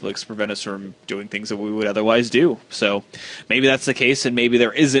those conflicts prevent us from doing things that we would otherwise do. So maybe that's the case, and maybe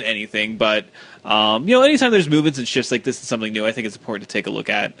there isn't anything. But anytime there's movements and shifts like this and something new, I think it's important to take a look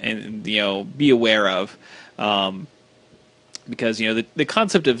at and be aware of, because the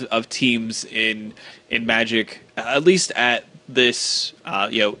concept of teams in Magic, at least at this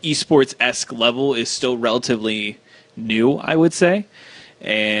esports-esque level, is still relatively new, I would say.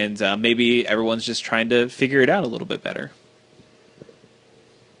 And maybe everyone's just trying to figure it out a little bit better.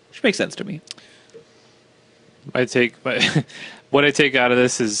 Which makes sense to me. What I take out of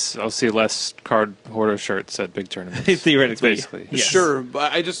this is I'll see less Card Hoarder shirts at big tournaments. Theoretically. Basically. Yes. Sure,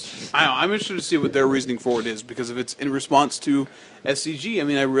 but I'm interested to see what their reasoning for it is, because if it's in response to SCG,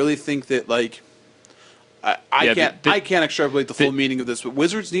 I really think that I can't extrapolate the full meaning of this, but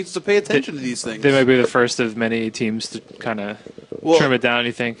Wizards needs to pay attention to these things. They might be the first of many teams to kind of trim it down,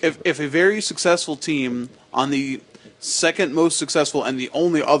 you think? If a very successful team on the second most successful and the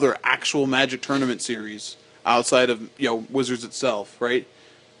only other actual Magic tournament series outside of Wizards itself, right?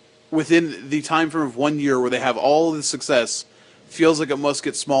 Within the time frame of 1 year where they have all of the success, feels like it must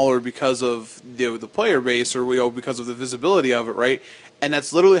get smaller because of the player base, or because of the visibility of it, right? And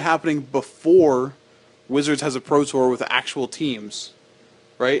that's literally happening before Wizards has a Pro Tour with actual teams,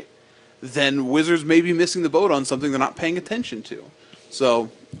 right? Then Wizards may be missing the boat on something they're not paying attention to. So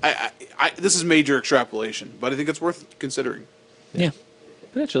this is major extrapolation, but I think it's worth considering. Yeah,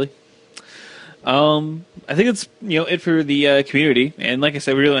 potentially. I think it's it for the community, and like I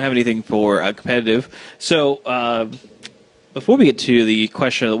said, we really don't have anything for competitive. So before we get to the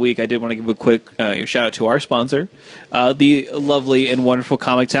question of the week, I did want to give a quick shout out to our sponsor, the lovely and wonderful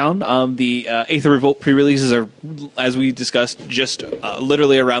Comic Town. The Aether Revolt pre-releases are, as we discussed, just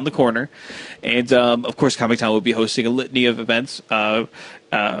literally around the corner, and of course, Comic Town will be hosting a litany of events.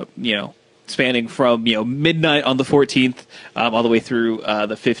 Spanning from midnight on the 14th all the way through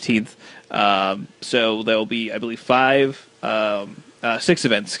the 15th. So there will be, I believe, 6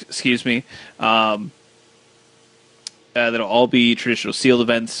 events. Excuse me. That'll all be traditional sealed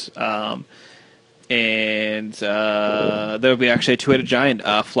events, and there will be actually a Two-Headed Giant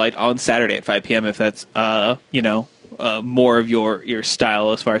flight on Saturday at 5 p.m. if that's more of your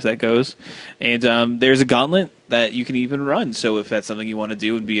style as far as that goes. And there's a gauntlet that you can even run. So if that's something you want to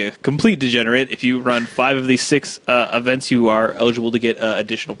do and be a complete degenerate, if you run 5 of these 6 events, you are eligible to get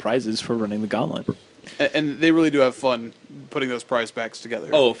additional prizes for running the gauntlet. And they really do have fun putting those prize packs together.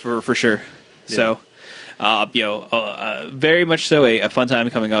 Oh, for sure. Yeah. So, very much so a fun time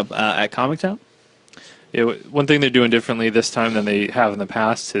coming up at Comic Town. Yeah, one thing they're doing differently this time than they have in the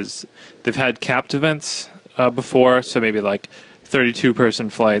past is they've had capped events before, so maybe like 32-person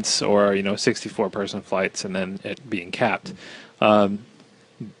flights or 64-person flights, and then it being capped. The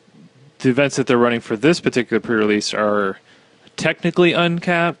events that they're running for this particular pre-release are technically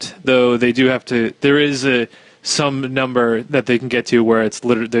uncapped, though they do have to. There is some number that they can get to where it's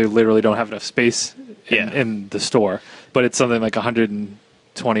they literally don't have enough space in the store, but it's something like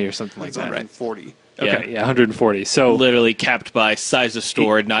 120 or something like that, right? 140. Okay, yeah, 140. So literally capped by size of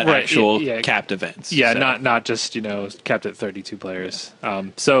store, not actual capped events. Yeah, so. not just capped at 32 players.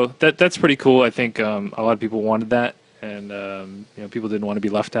 So that's pretty cool. I think a lot of people wanted that, and people didn't want to be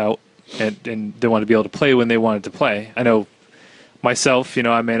left out, and they wanted to be able to play when they wanted to play. I know myself,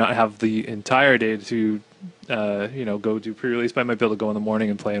 I may not have the entire day to go do pre-release, but I might be able to go in the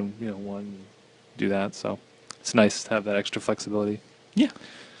morning and play in one, do that. So it's nice to have that extra flexibility. Yeah.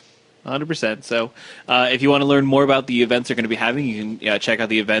 100%. So if you want to learn more about the events they're going to be having, you can check out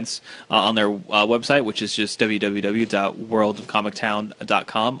the events on their website, which is just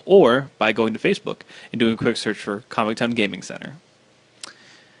www.worldofcomictown.com, or by going to Facebook and doing a quick search for Comic Town Gaming Center.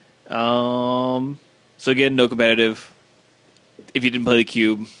 So again, no competitive. If you didn't play the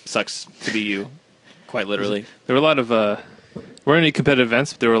cube, sucks to be you, quite literally. There were a lot of weren't any competitive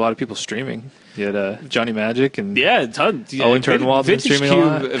events, but there were a lot of people streaming. You had Johnny Magic and tons. Owen Turnwald been streaming a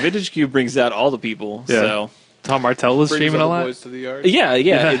lot. Vintage Cube brings out all the people. Yeah. So Tom Martell was streaming a lot. Boys to the yard. Yeah.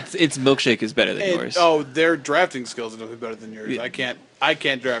 Its milkshake is better than yours. Oh, their drafting skills are definitely better than yours. Yeah. I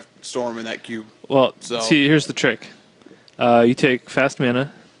can't draft Storm in that cube. Well, see, here's the trick. You take fast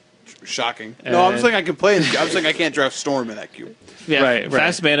mana. Shocking. No, I'm saying I can play. I'm saying I can't draft Storm in that cube. Yeah, right.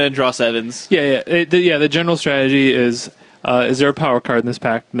 Fast mana and draw 7s. Yeah. The general strategy is there a power card in this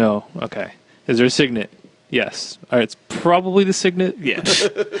pack? No. Okay. Is there a Signet? Yes. All right, it's probably the Signet. Yeah.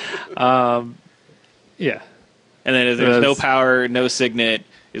 Yeah. And then if there's no power, no Signet,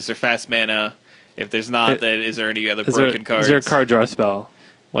 is there fast mana? If there's not, then is there any other broken cards? Is there a card draw spell?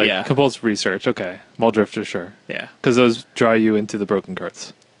 Like Compulsive Research. Okay. Muldrifter, sure. Yeah. Because those draw you into the broken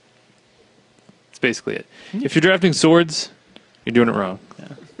cards. That's basically it. If you're drafting swords, you're doing it wrong.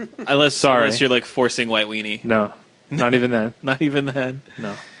 Yeah. Unless you're like forcing White Weenie. No. Not even then. Not even then.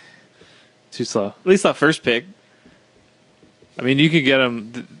 No. Too slow. At least not first pick. I mean, you could get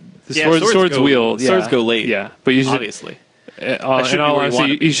them. Swords wheel. Swords go late. Yeah, but you should, obviously. In all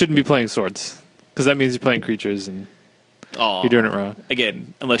honesty, you shouldn't be playing swords because that means you're playing creatures and you're doing it wrong.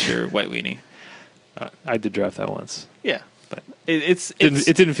 Again, unless you're White Weenie. I did draft that once. Yeah, but it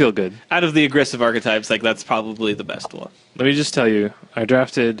didn't feel good. Out of the aggressive archetypes, that's probably the best one. Let me just tell you, I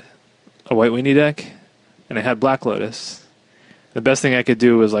drafted a White Weenie deck, and I had Black Lotus. The best thing I could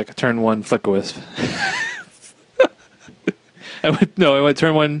do was like a turn 1 Flicker Wisp. I went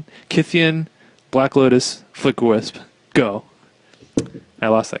turn 1 Kithian, Black Lotus, Flicker Wisp, go. I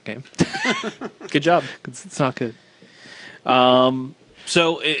lost that game. Good job. It's not good.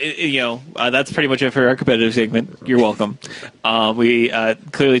 So that's pretty much it for our competitive segment. You're welcome. We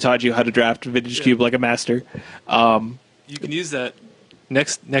clearly taught you how to draft Vintage Cube like a master. You can use that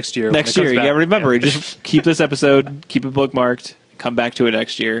next year. Next year, remember, just keep this episode, keep it bookmarked, come back to it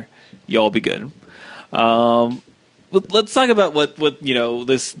next year. You'll all be good. let's talk about what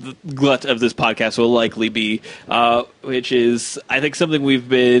this the glut of this podcast will likely be, which is I think something we've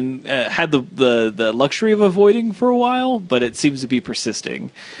been had the luxury of avoiding for a while, but it seems to be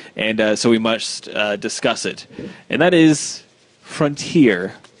persisting, and so we must discuss it, and that is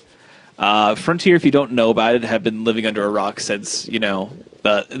Frontier. Frontier, if you don't know about it, have been living under a rock since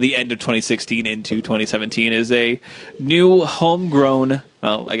the end of 2016 into 2017. Is a new homegrown,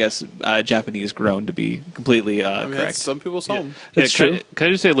 well, I guess Japanese grown to be completely correct. That's some people's home. That's true. Can I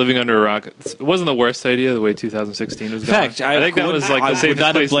just say, living under a rock? It wasn't the worst idea the way 2016 was going. In fact, I think that was like the safest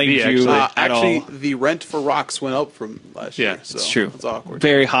not place to blamed be. you Actually, at all. Actually, the rent for rocks went up from last year. So It's true. It's awkward.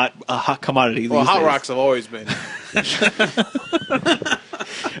 Very hot, a hot commodity. Well, these hot days. rocks have always been.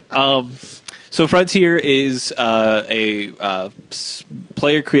 So Frontier is a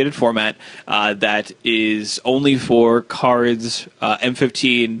player-created format that is only for cards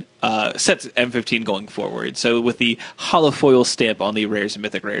M15 sets M15 going forward. So with the holofoil stamp on the rares and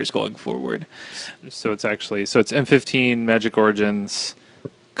mythic rares going forward. so it's M15, Magic Origins,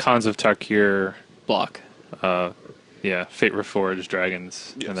 Khans of Tarkir, Block. Fate Reforged,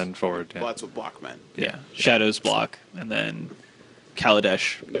 Dragons, Yes. and then forward. Well, that's what block meant. Yeah. Shadows block, and then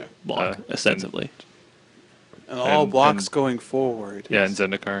Kaladesh Yeah. block, ostensibly. And all And- blocks and- going forward. Yeah, and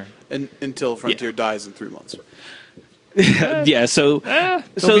Zendikar. Until Frontier dies in 3 months. Yeah, so...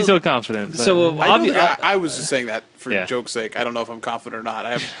 Don't be so confident. but- so I was just saying that for Yeah. joke's sake. I don't know if I'm confident or not.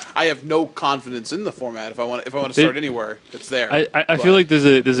 I have no confidence in the format. If I want to start anywhere, it's there. I feel like there's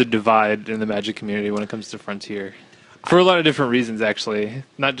a divide in the Magic community when it comes to Frontier, for a lot of different reasons. Actually,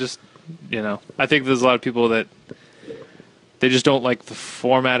 not just I think there's a lot of people that they just don't like the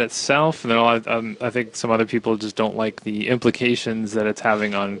format itself, and then I think some other people just don't like the implications that it's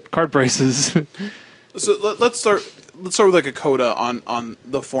having on card prices. So let's start with like a coda on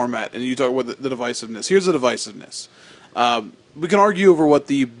the format, and you talk about the divisiveness. Here's the divisiveness. We can argue over what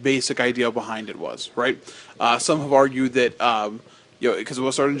the basic idea behind it was, right? Some have argued that because it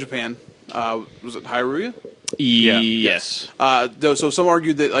was started in Japan. Was it Hyrule? Yes. So some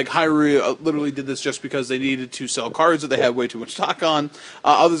argued that like Hyrule literally did this just because they needed to sell cards that they had way too much stock on.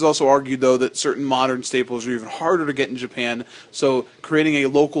 Others also argued though that certain modern staples are even harder to get in Japan, so creating a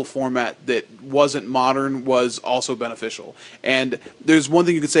local format that wasn't modern was also beneficial. And there's one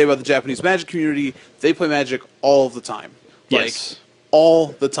thing you could say about the Japanese Magic community: they play Magic all of the time. Yes. All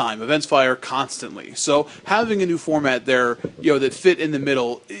the time. Events fire constantly. So having a new format there, that fit in the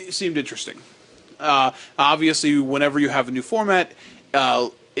middle, seemed interesting. Obviously, whenever you have a new format,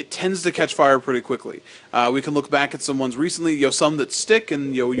 it tends to catch fire pretty quickly. We can look back at some ones recently, some that stick,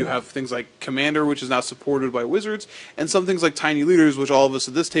 and you have things like Commander, which is now supported by Wizards, and some things like Tiny Leaders, which all of us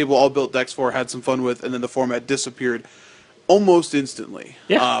at this table all built decks for, had some fun with, and then the format disappeared almost instantly.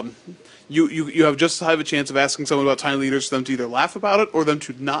 Yeah. You have just a chance of asking someone about Tiny Leaders for them to either laugh about it or them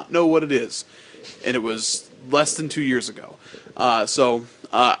to not know what it is. And it was less than 2 years ago.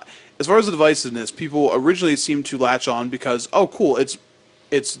 As far as the divisiveness, people originally seemed to latch on because, oh, cool,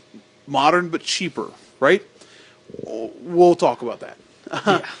 it's modern but cheaper, right? We'll talk about that.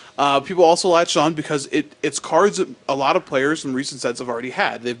 Yeah. People also latched on because it's cards that a lot of players in recent sets have already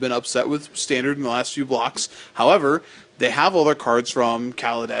had. They've been upset with Standard in the last few blocks. However, they have all their cards from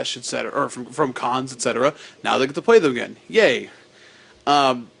Kaladesh, etc., or from Khans, etc. Now they get to play them again. Yay!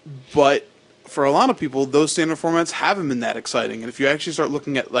 But for a lot of people, those standard formats haven't been that exciting. And if you actually start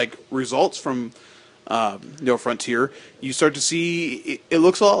looking at like results from Frontier, you start to see it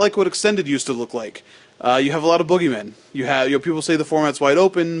looks a lot like what Extended used to look like. You have a lot of boogeymen. You have people say the format's wide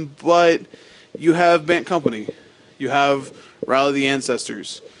open, but you have Bant Company, you have Rally the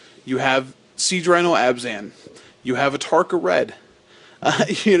Ancestors, you have Siege Rhino Abzan, you have a Tarka Red.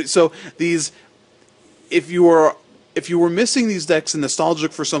 So these, if you were missing these decks and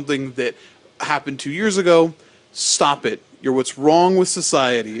nostalgic for something that happened 2 years ago, stop it. You're what's wrong with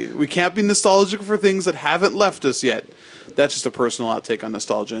society. We can't be nostalgic for things that haven't left us yet. That's just a personal outtake on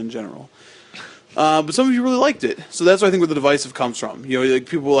nostalgia in general. But some of you really liked it, so that's what I think where the divisive comes from. There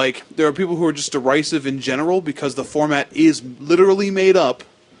are people who are just derisive in general because the format is literally made up.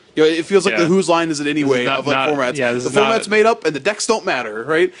 It feels like the Whose Line Is It Anyway of formats. Yeah, the format's made up and the decks don't matter,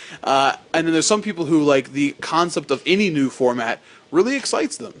 right? And then there's some people who like the concept of any new format really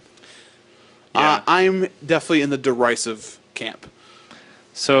excites them. Yeah. I'm definitely in the derisive camp.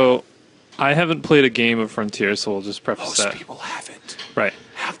 So, I haven't played a game of Frontier, so we'll just preface Most that. people haven't. Right.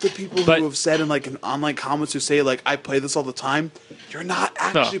 Half the people But- who have said in like in online comments who say like I play this all the time, you're not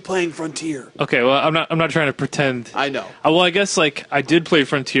actually playing Frontier. Okay, well, I'm not trying to pretend. I know. Well, I guess like I did play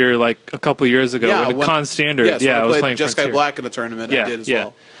Frontier like a couple years ago in a Con Standard. Yes, I was played playing Jeskai Frontier. Black in a tournament. I did as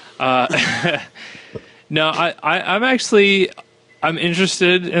well. No, I'm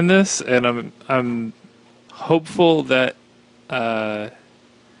interested in this, and I'm hopeful that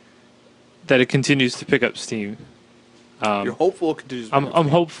it continues to pick up steam. You're hopeful it continues. I'm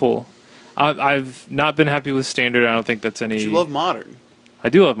hopeful. I've not been happy with standard. I don't think that's any. But you love modern. I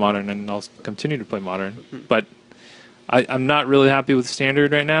do love modern, and I'll continue to play modern. But I'm not really happy with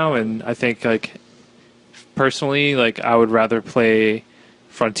standard right now, and I think like personally, like I would rather play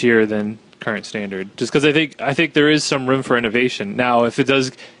Frontier than current standard, just because I think there is some room for innovation. Now, if it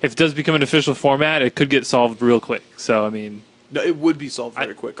does become an official format, it could get solved real quick. So I mean. No, it would be solved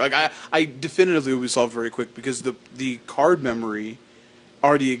very quick. Like I definitively would be solved very quick because the card memory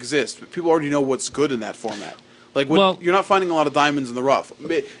already exists. People already know what's good in that format. Like you're not finding a lot of diamonds in the rough.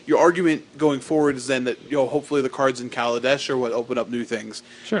 Your argument going forward is then that hopefully the cards in Kaladesh are what open up new things.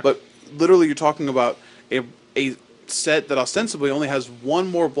 Sure. But literally, you're talking about a set that ostensibly only has one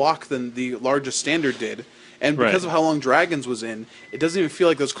more block than the largest standard did. And because of how long Dragons was in, it doesn't even feel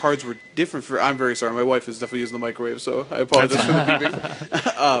like those cards were different. I'm very sorry. My wife is definitely using the microwave, so I apologize for the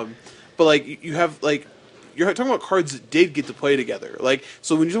beeping. But like you have like you're talking about cards that did get to play together. Like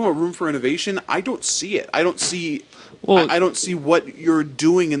so, when you're talking about room for innovation, I don't see it. I don't see. Well, I don't see what you're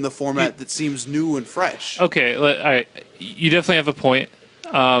doing in the format that seems new and fresh. Okay, all right. You definitely have a point.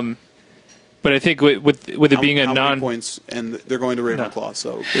 But I think with it being a non points, and they're going to Ravenclaw,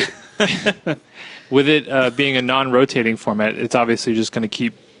 so. With it being a non-rotating format, it's obviously just going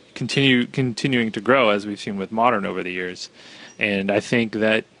to continuing to grow as we've seen with Modern over the years. And I think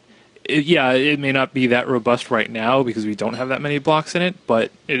that, it may not be that robust right now because we don't have that many blocks in it,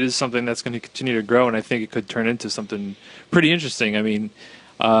 but it is something that's going to continue to grow, and I think it could turn into something pretty interesting. I mean,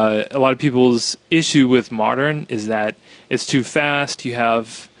 a lot of people's issue with Modern is that it's too fast. You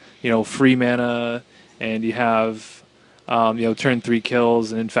have, free mana, and you have... turn 3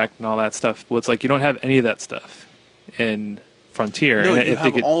 kills and infect and all that stuff. Well, it's like you don't have any of that stuff in Frontier. No, and you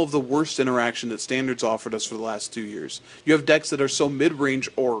have all of the worst interaction that Standards offered us for the last 2 years. You have decks that are so mid-range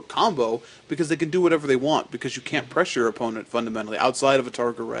or combo because they can do whatever they want because you can't pressure your opponent fundamentally outside of a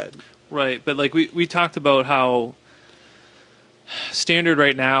Targa Red. Right, but like we talked about how Standard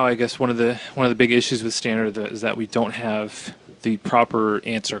right now, I guess one of the big issues with Standard is that we don't have the proper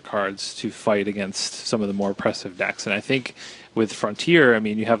answer cards to fight against some of the more oppressive decks. And I think with Frontier, I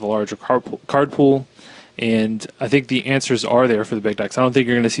mean, you have a larger card pool, and I think the answers are there for the big decks. I don't think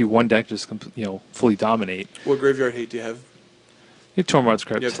you're going to see one deck just fully dominate. What graveyard hate do you have? You have Tormod's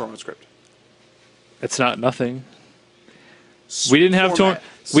Crypt. Yeah, Tormod's Crypt. It's not nothing. We didn't have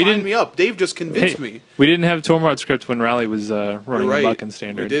We didn't me up. Dave just convinced me. We didn't have Tormod's Crypt when Raleigh was running right. Luck and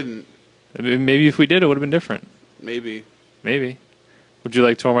Standard. We didn't. Maybe if we did, it would have been different. Maybe. Would you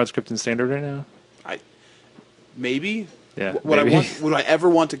like Tormod's Crypt in Standard right now? Maybe. Yeah. Would I ever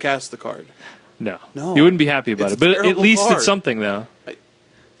want to cast the card? No. No. You wouldn't be happy about it. But at least card. It's something, though.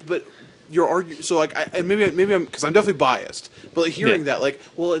 But you're arguing. So and maybe I'm because I'm definitely biased. But hearing that,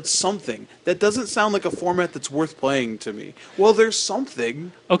 it's something that doesn't sound like a format that's worth playing to me. Well, there's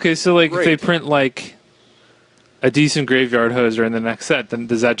something. Okay, so if they print a decent Graveyard Hoser in the next set, then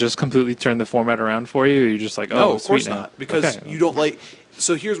does that just completely turn the format around for you? Or you're just like, no, of course now? not, because you don't like.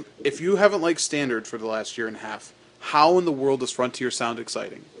 So if you haven't liked Standard for the last year and a half, how in the world does Frontier sound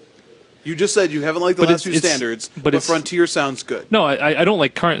exciting? You just said you haven't liked the last few Standards, but Frontier sounds good. No, I don't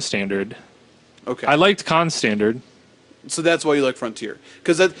like current Standard. Okay. I liked Con Standard. So that's why you like Frontier.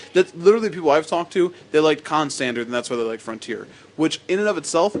 Because that's literally people I've talked to, they like Con Standard, and that's why they like Frontier. Which, in and of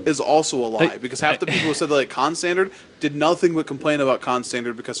itself, is also a lie. Because half the people who said they like Con Standard did nothing but complain about Con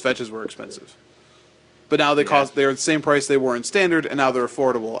Standard because fetches were expensive. But now they're the same price they were in Standard, and now they're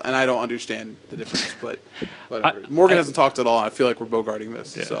affordable, and I don't understand the difference. But whatever. Morgan hasn't talked at all. I feel like we're bogarting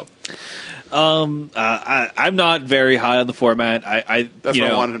this. Yeah. So, I'm not very high on the format. That's why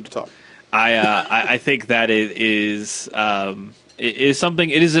I wanted him to talk. I think that it is something.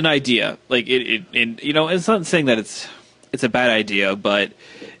 It is an idea. It's not saying that it's a bad idea, but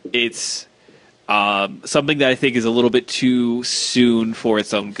it's something that I think is a little bit too soon for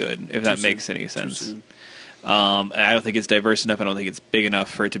its own good. If that makes any sense. I don't think it's diverse enough. I don't think it's big enough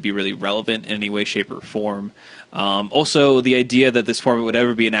for it to be really relevant in any way, shape, or form. Also, the idea that this format would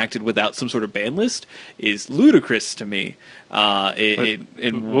ever be enacted without some sort of ban list is ludicrous to me. What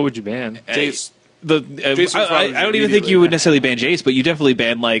would you ban? Jace. I don't even think you would necessarily ban Jace, but you definitely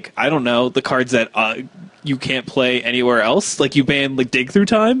ban, the cards that you can't play anywhere else. Like, you ban, Dig Through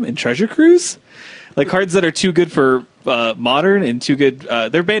Time and Treasure Cruise. Cards that are too good for Modern and too good...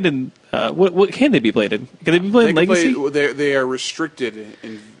 they're banned in... what can they be played in? Can they be played in Legacy? They are restricted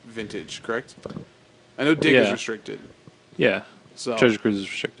in Vintage, correct? I know Dig is restricted. Yeah. So Treasure Cruise is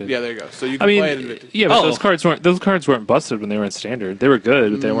restricted. yeah, there you go. So you I can mean, play it in Vintage. yeah, but Oh. those cards weren't busted when they were in Standard. They were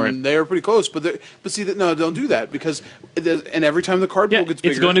good, but they weren't. They were pretty close, but see that no, don't do that because and every time the card Yeah, pool gets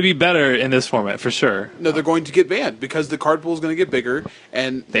bigger, it's going to be better in this format for sure. no, they're going to get banned because the card pool is going to get bigger,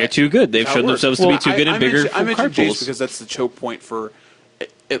 and They're too good. They've That's how shown it works. themselves Well, to be too good and bigger I for mentioned card Jace pools. because that's the choke point for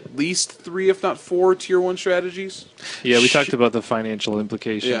at least 3, if not 4, tier 1 strategies. Yeah, we talked about the financial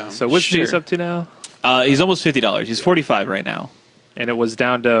implications. Yeah. So what's Sure. Jace up to now? He's almost $50. He's 45 right now. And it was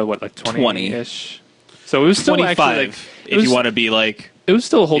down to what, like 20-ish? So it was still 25 actually like, if you want to be like. it was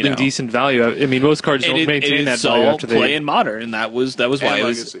still holding you know. decent value. I mean, most cards don't maintain that value after they play in modern, and that was why it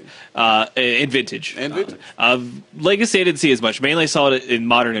was Legacy. in vintage. And Vintage. Legacy I didn't see as much. Mainly I saw it in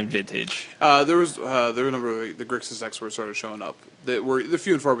modern and vintage. There were a number of the Grixis decks were started showing up. They're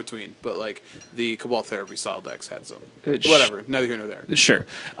few and far between, but like the Cabal Therapy style decks had some. Whatever, neither here nor there. Sure,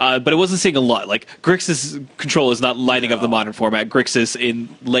 but it wasn't seeing a lot. Like Grixis control is not lighting up the modern format. Grixis in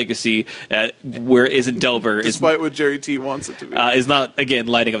Legacy, where isn't Delver, is Despite what Jerry T wants it to be. is not again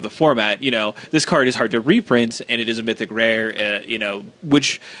lighting up the format. This card is hard to reprint, and it is a mythic rare.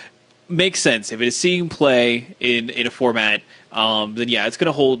 Which makes sense if it is seeing play in a format. Then yeah, it's going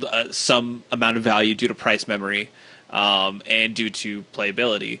to hold some amount of value due to price memory. And due to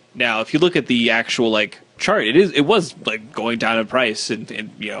playability. Now, if you look at the actual chart, it was like going down in price and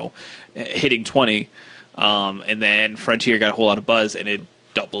hitting 20, and then Frontier got a whole lot of buzz and it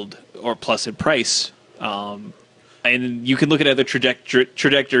doubled or plus in price. And you can look at other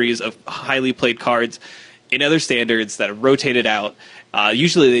trajectories of highly played cards in other standards that have rotated out.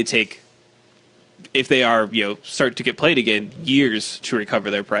 Usually, they take, if they are, start to get played again, years to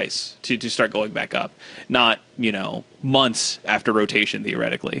recover their price, to start going back up. Not, months after rotation,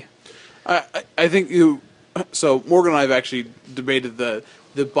 theoretically. I think so Morgan and I have actually debated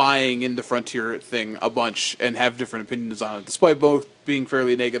the buying into Frontier thing a bunch and have different opinions on it, despite both being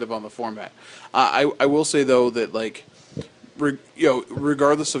fairly negative on the format. I will say, though, that,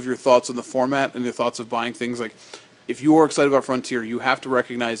 regardless of your thoughts on the format and your thoughts of buying things, if you are excited about Frontier, you have to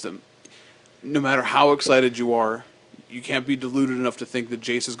recognize them. No matter how excited you are, you can't be deluded enough to think that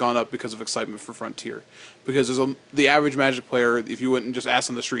Jace has gone up because of excitement for Frontier. Because the average Magic player, if you went and just asked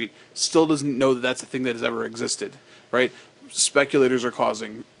on the street, still doesn't know that that's a thing that has ever existed, right? Speculators are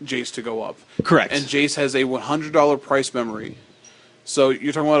causing Jace to go up. Correct. And Jace has a $100 price memory. So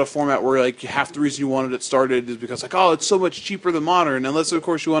you're talking about a format where half the reason you wanted it started is because it's so much cheaper than Modern, unless of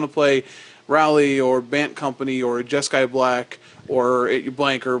course you want to play Rally or Bant Company or Jeskai Black or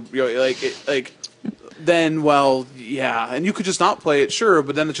blank or then yeah, and you could just not play it, sure,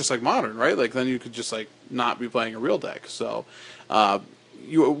 but then it's just like Modern, right? Then you could just not be playing a real deck. So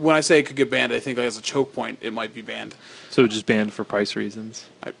when I say it could get banned, I think as a choke point it might be banned. So just banned for price reasons.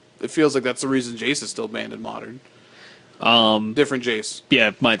 It feels like that's the reason Jace is still banned in Modern. Different Jace.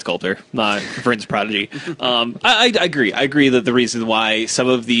 Yeah, Mind Sculptor, not Vryn's Prodigy. I agree. I agree that the reason why some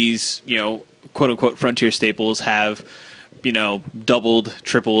of these, quote unquote Frontier staples have, doubled,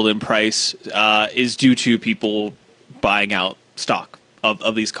 tripled in price, is due to people buying out stock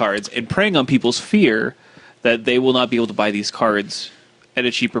of these cards and preying on people's fear that they will not be able to buy these cards at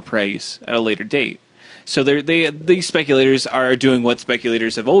a cheaper price at a later date. So these speculators are doing what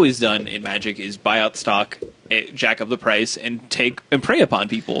speculators have always done in Magic: is buy out stock, jack up the price, and prey upon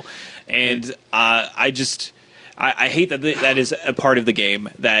people. And I hate that that is a part of the game.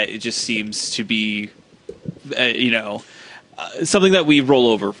 That it just seems to be, something that we roll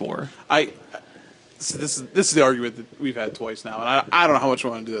over for. This is the argument that we've had twice now, and I don't know how much I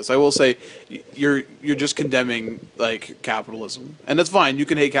want to do this. I will say you're just condemning capitalism, and that's fine. You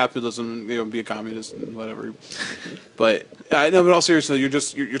can hate capitalism, be a communist and whatever. But but all seriously, you're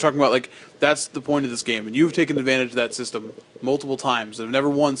talking about that's the point of this game, and you've taken advantage of that system multiple times and have never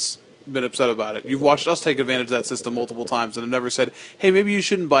once been upset about it. You've watched us take advantage of that system multiple times and have never said, hey, maybe you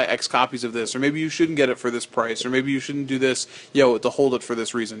shouldn't buy X copies of this, or maybe you shouldn't get it for this price, or maybe you shouldn't do this, to hold it for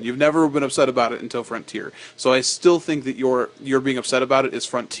this reason. You've never been upset about it until Frontier. So I still think that you're being upset about it is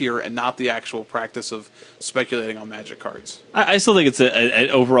Frontier and not the actual practice of speculating on Magic cards. I still think it's an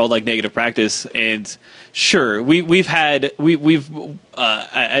overall negative practice, and sure, we've at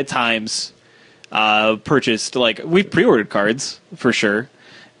times purchased we've pre-ordered cards for sure.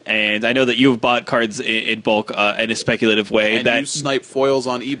 And I know that you've bought cards in bulk in a speculative way. And you snipe foils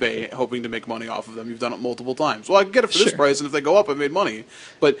on eBay hoping to make money off of them. You've done it multiple times. Well, I can get it for this price, and if they go up, I made money.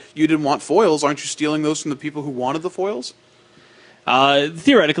 But you didn't want foils. Aren't you stealing those from the people who wanted the foils?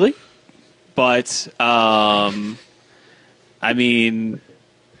 Theoretically. But, I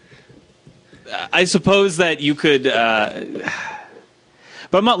suppose that you could...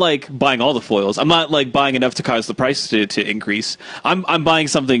 But I'm not like buying all the foils. I'm not like buying enough to cause the price to increase. I'm buying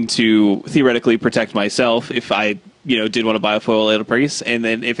something to theoretically protect myself if I did want to buy a foil at a price, and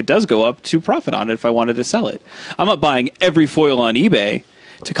then if it does go up, to profit on it if I wanted to sell it. I'm not buying every foil on eBay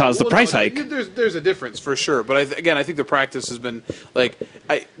to cause the price hike. There's a difference for sure, but I think the practice has been like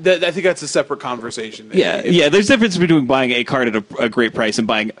I think that's a separate conversation. Yeah. There's a difference between buying a card at a great price and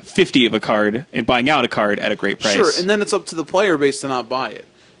buying 50 of a card and buying out a card at a great price. Sure, and then it's up to the player base to not buy it.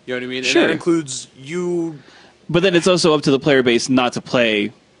 You know what I mean? Sure. And that includes you. But then it's also up to the player base not to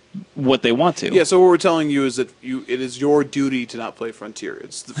play what they want to. Yeah, so what we're telling you is that it is your duty to not play Frontier.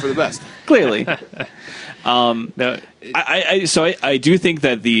 It's for the best. Clearly. No, I do think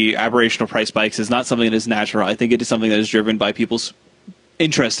that the aberrational price spikes is not something that is natural. I think it is something that is driven by people's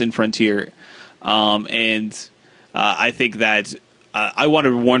interest in Frontier. I think that I want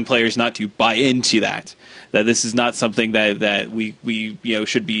to warn players not to buy into that. That this is not something that we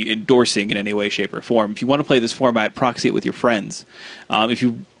should be endorsing in any way, shape, or form. If you want to play this format, proxy it with your friends. If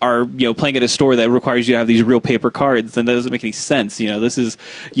you are playing at a store that requires you to have these real paper cards, then that doesn't make any sense. This is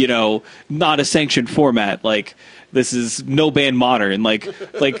not a sanctioned format. Like, this is no ban modern. Like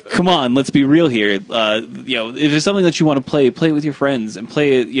come on, let's be real here. If it's something that you want to play it with your friends and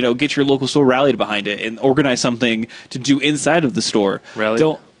play it. Get your local store rallied behind it and organize something to do inside of the store. Rallied?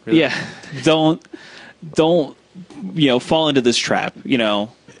 Don't Really? don't fall into this trap.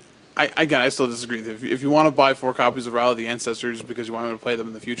 I still disagree. If you want to buy 4 copies of Rally of the Ancestors because you want to play them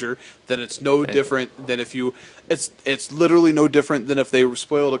in the future, then it's no different than if you. It's literally no different than if they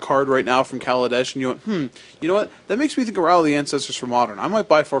spoiled a card right now from Kaladesh and you went, you know what? That makes me think of Rally of the Ancestors for Modern. I might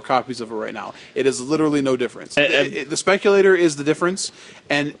buy 4 copies of it right now. It is literally no difference. The speculator is the difference,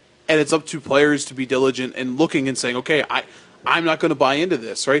 and it's up to players to be diligent and looking and saying, okay, I'm not going to buy into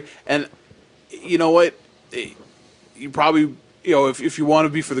this, right? And you know what? You probably, if you want to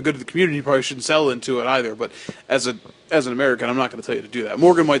be for the good of the community, you probably shouldn't sell into it either. But as an American, I'm not going to tell you to do that.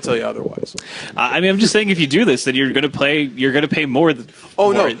 Morgan might tell you otherwise. I'm just saying, if you do this, then you're going to pay more.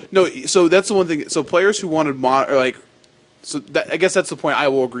 No. So that's the one thing. So players who wanted I guess that's the point I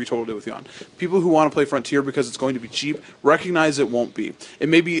will agree totally with you on. People who want to play Frontier because it's going to be cheap, recognize it won't be. It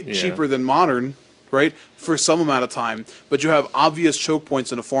may be cheaper than Modern, right, for some amount of time, but you have obvious choke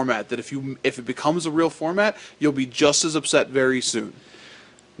points in a format that if it becomes a real format, you'll be just as upset very soon.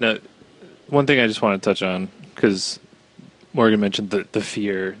 Now, one thing I just want to touch on, because Morgan mentioned the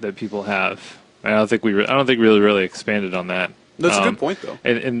fear that people have. I don't think we really expanded on that. That's a good point, though.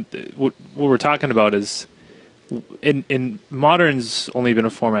 And what we're talking about is in Modern's only been a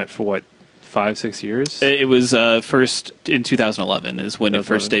format for what, 5-6 years? It was first in 2011 is when it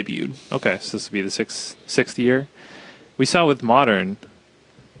first debuted. Okay, so this would be the sixth year. We saw with Modern,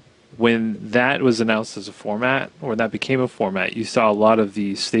 when that was announced as a format, or that became a format, you saw a lot of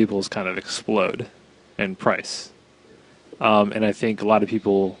the staples kind of explode in price. And I think a lot of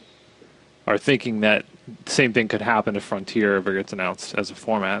people are thinking that the same thing could happen if Frontier ever gets announced as a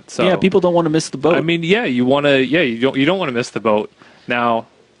format. So yeah, people don't want to miss the boat. I mean, you don't want to miss the boat. Now,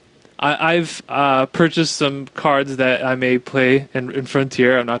 I've purchased some cards that I may play in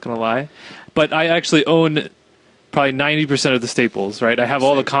Frontier, I'm not going to lie. But I actually own probably 90% of the staples, right? I have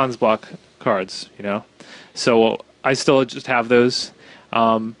all the cons block cards, So I still just have those.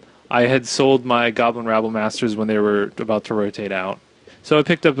 I had sold my Goblin Rabble Masters when they were about to rotate out. So I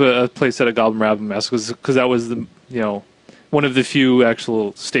picked up a playset of Goblin Rabble Masters because that was one of the few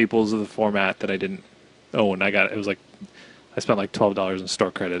actual staples of the format that I didn't own. I spent like $12 in store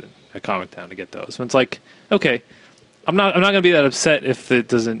credit at Comic Town to get those. And it's like, okay, I'm not going to be that upset if it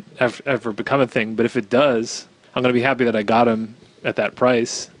doesn't ever become a thing, but if it does, I'm going to be happy that I got them at that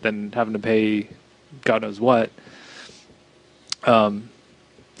price than having to pay God knows what.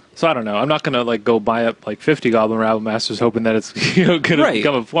 So I don't know. I'm not going to go buy up 50 Goblin Rabble Masters hoping that it's going to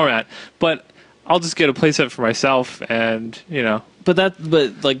become a format, but I'll just get a playset for myself and, But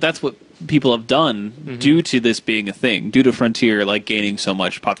that's what people have done due to this being a thing, due to Frontier gaining so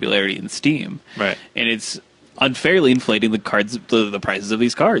much popularity in Steam, right? And it's unfairly inflating the prices of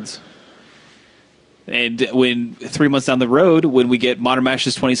these cards. And when 3 months down the road, when we get Modern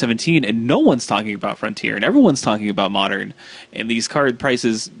Matches 2017, and no one's talking about Frontier, and everyone's talking about Modern, and these card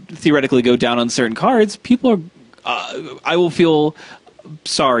prices theoretically go down on certain cards, people are. I will feel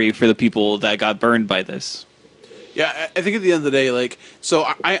sorry for the people that got burned by this. Yeah, I think at the end of the day,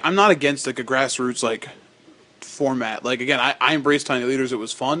 I'm not against a grassroots format. Again, I embraced Tiny Leaders; it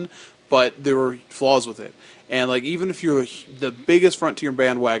was fun, but there were flaws with it. And even if you're the biggest Frontier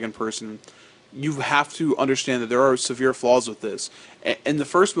bandwagon person, you have to understand that there are severe flaws with this. And the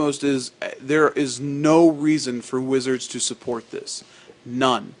first most is there is no reason for Wizards to support this.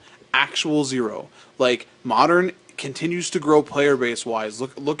 None. Actual zero. Like, Modern continues to grow player base wise.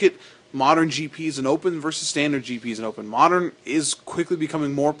 Look at Modern GPs and Open versus Standard GPs and Open. Modern is quickly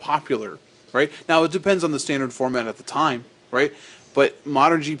becoming more popular, right? Now, it depends on the Standard format at the time, right? But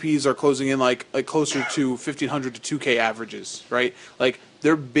Modern GPs are closing in like closer to 1,500 to 2K averages, right? Like,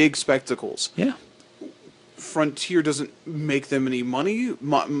 they're big spectacles. Yeah. Frontier doesn't make them any money.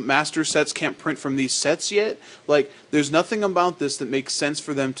 Master sets can't print from these sets yet. Like, there's nothing about this that makes sense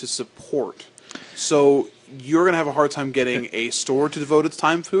for them to support. So you're going to have a hard time getting a store to devote its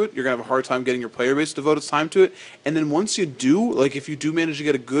time to it. You're going to have a hard time getting your player base to devote its time to it. And then once you do, like, if you do manage to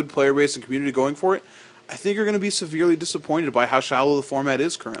get a good player base and community going for it, I think you're going to be severely disappointed by how shallow the format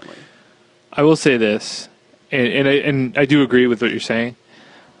is currently. I will say this, and I do agree with what you're saying.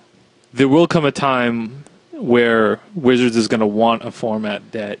 There will come a time where Wizards is going to want a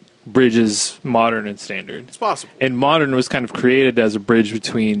format that bridges Modern and Standard. It's possible. And Modern was kind of created as a bridge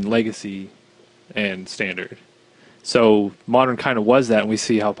between Legacy and Standard. So Modern kind of was that, and we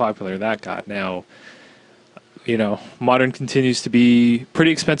see how popular that got. Now, you know, Modern continues to be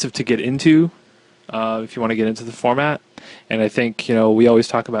pretty expensive to get into if you want to get into the format. And I think, you know, we always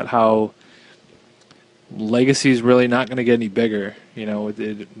talk about how Legacy is really not going to get any bigger. You know,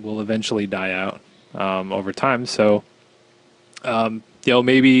 it will eventually die out over time. So, you know,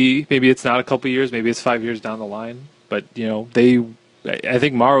 maybe it's not a couple years, maybe it's 5 years down the line. But, you know, I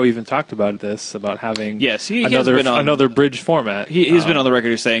think Morrow even talked about this, about having another bridge format. He's been on the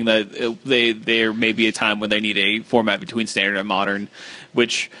record as saying that there may be a time when they need a format between Standard and Modern,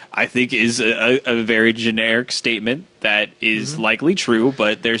 which I think is a very generic statement that is likely true,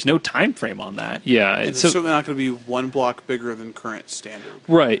 but there's no time frame on that. Yeah, it's certainly not going to be one block bigger than current Standard.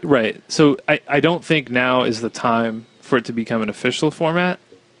 Right. So I don't think now is the time for it to become an official format.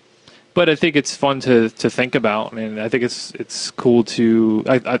 But I think it's fun to think about, and I think it's cool to.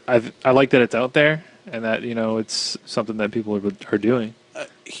 I like that it's out there, and that, you know, it's something that people are doing.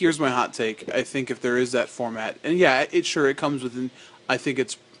 Here's my hot take. I think if there is that format, and yeah, it comes within. I think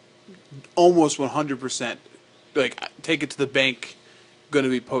it's almost 100%. Like, take it to the bank. Going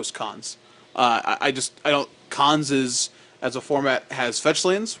to be post cons. I don't. Cons is, as a format, has fetch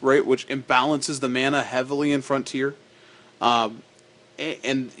lands, right, which imbalances the mana heavily in Frontier.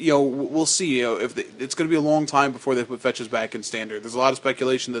 And, you know, we'll see. You know, it's going to be a long time before they put fetches back in Standard. There's a lot of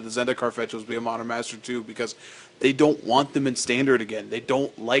speculation that the Zendikar fetch will be a Modern Master too, because they don't want them in Standard again. They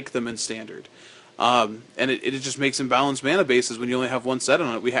don't like them in Standard, and it just makes imbalanced mana bases when you only have one set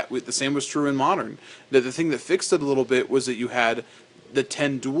on it. The same was true in Modern. The thing that fixed it a little bit was that you had the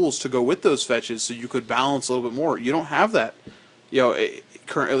 10 duels to go with those fetches, so you could balance a little bit more. You don't have that. You know,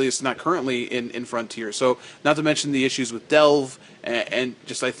 at least not currently in Frontier. So, not to mention the issues with Delve, and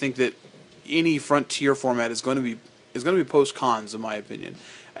just I think that any Frontier format is going to be post cons, in my opinion.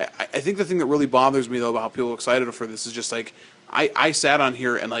 I think the thing that really bothers me though about how people are excited for this is just like I sat on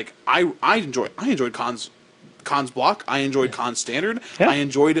here and like I enjoyed cons block. I enjoyed cons Standard. Yeah. I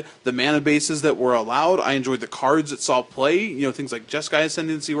enjoyed the mana bases that were allowed. I enjoyed the cards that saw play. You know, things like Jeskai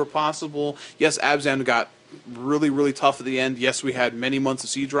Ascendancy were possible. Yes, Abzan got really, really tough at the end. Yes, we had many months of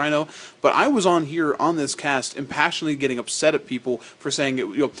Siege Rhino, but I was on here on this cast impassionately getting upset at people for saying,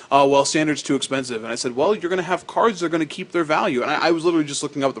 you know, oh, well, Standard's too expensive. And I said, well, you're going to have cards that are going to keep their value. And I was literally just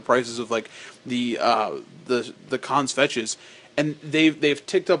looking up the prices of like the cons fetches, and they've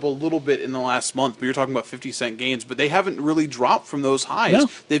ticked up a little bit in the last month. But you're talking about 50-cent gains, but they haven't really dropped from those highs. No.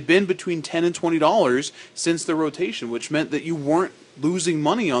 They've been between $10 and $20 since the rotation, which meant that you weren't losing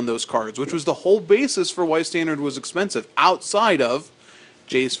money on those cards, which was the whole basis for why Standard was expensive, outside of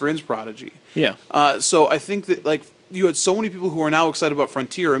Jace Vryn's Prodigy. Yeah. So I think that, like, you had so many people who are now excited about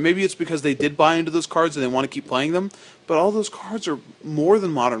Frontier, and maybe it's because they did buy into those cards and they want to keep playing them, but all those cards are more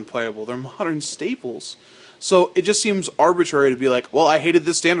than Modern playable. They're Modern staples. So it just seems arbitrary to be like, well, I hated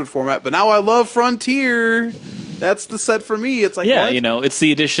this Standard format, but now I love Frontier. That's the set for me. It's like, yeah, what? you know, it's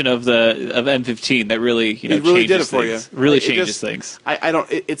the addition of M15 that really, you know, it really changes did it for things. you. Really It changes just- things. I don't.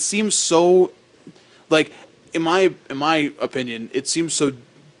 It seems so, like, in my opinion, it seems so,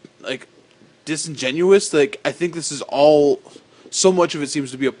 like, disingenuous. Like, I think this is all. So much of it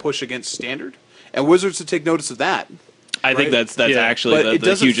seems to be a push against Standard, and Wizards to take notice of that. I think Right? that's Yeah. actually But it the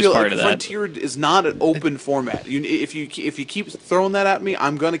doesn't hugest feel part like of that. Frontier is not an open format. If you keep throwing that at me,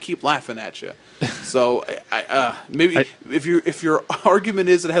 I'm gonna keep laughing at you. So maybe if your argument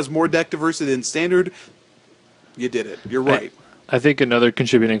is it has more deck diversity than Standard, you did it. You're right. I think another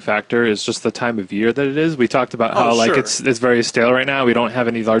contributing factor is just the time of year that it is. We talked about how sure. it's very stale right now. We don't have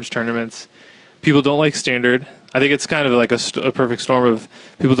any large tournaments. People don't like Standard. I think it's kind of like a perfect storm of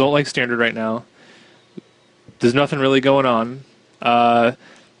people don't like Standard right now. There's nothing really going on.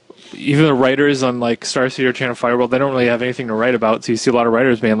 Even the writers on like Star City or Channel Fireworld, they don't really have anything to write about. So you see a lot of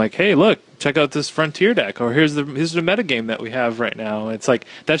writers being like, "Hey, look, check out this Frontier deck," or here's the metagame that we have right now. It's like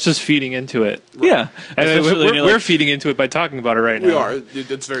that's just feeding into it. Yeah, And especially when you're we're like- feeding into it by talking about it right now. We are.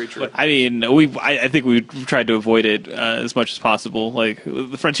 It's very true. I mean, I think we tried to avoid it as much as possible. Like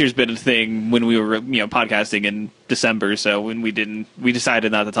the Frontier's been a thing when we were podcasting in December, so when we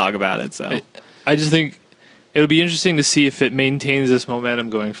decided not to talk about it. So I just think it'll be interesting to see if it maintains this momentum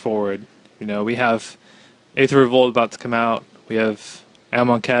going forward. We have Aether Revolt about to come out. We have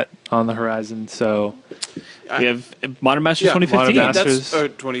Amonkhet on the horizon. So we have Modern Masters Yeah, 2015. Modern Masters.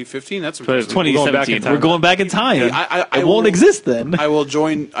 That's 2015. That's But impressive. 2017. We're going back in time. I It won't will- exist then. I will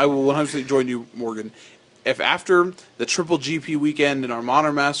 100% join you, Morgan. If after the Triple GP weekend and our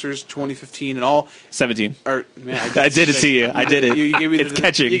Modern Masters 2015 and all, 17. or man, I did it to you. I did it. You gave me It's the,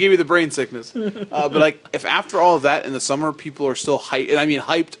 catching. You gave me the brain sickness. But like, if after all of that in the summer, people are still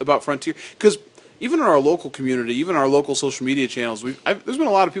hyped about Frontier, because even in our local community, even our local social media channels, there's been a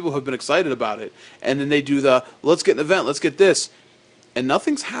lot of people who have been excited about it, and then they do let's get an event, let's get this, and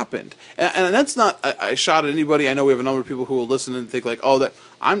nothing's happened. And that's not a shot at anybody. I know we have a number of people who will listen and think like, oh, that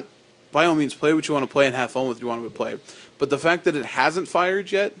I'm. By all means, play what you want to play and have fun with what you want to play. But the fact that it hasn't fired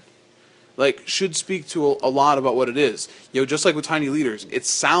yet, like, should speak to a lot about what it is. Just like with Tiny Leaders, it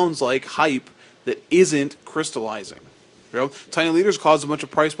sounds like hype that isn't crystallizing. Tiny Leaders caused a bunch of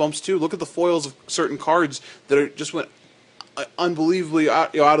price bumps too. Look at the foils of certain cards that just went unbelievably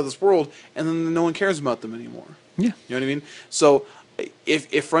out of this world, and then no one cares about them anymore. Yeah. You know what I mean? So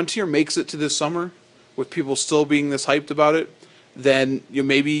if Frontier makes it to this summer with people still being this hyped about it, then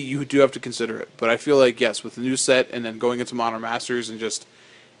maybe you do have to consider it. But I feel like, yes, with the new set and then going into Modern Masters and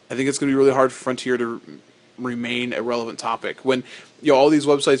I think it's going to be really hard for Frontier to remain a relevant topic. When all these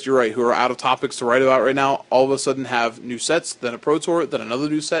websites, you're right, who are out of topics to write about right now, all of a sudden have new sets, then a Pro Tour, then another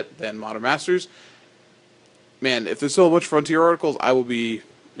new set, then Modern Masters. Man, if there's still a bunch of Frontier articles, I will be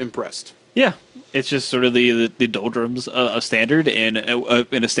impressed. Yeah, it's just sort of the doldrums of Standard, and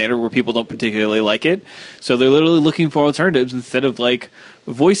in a Standard where people don't particularly like it. So they're literally looking for alternatives instead of like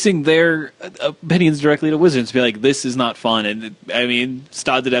voicing their opinions directly to Wizards. To be like, this is not fun. And I mean,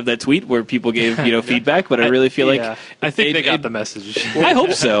 Stod did have that tweet where people gave feedback, but I really feel like I think they got the message. I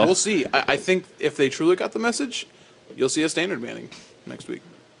hope so. We'll see. I think if they truly got the message, you'll see a Standard banning next week.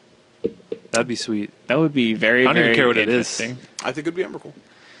 That'd be sweet. That would be very. I don't even very care what it is. interesting. I think it'd be Emrakul.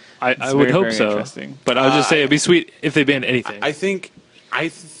 I would very, hope very so. interesting. But I would just say it'd be sweet if they banned anything. I think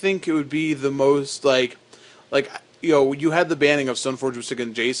it would be the most like you had the banning of Stoneforge, Mystic,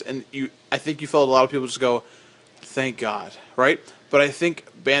 and Jace, and I think you felt a lot of people just go, thank God, right? But I think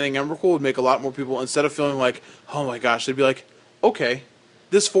banning Emrakul would make a lot more people, instead of feeling like, oh my gosh, they'd be like, okay,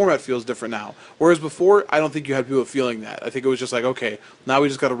 this format feels different now. Whereas before, I don't think you had people feeling that. I think it was just like, okay, now we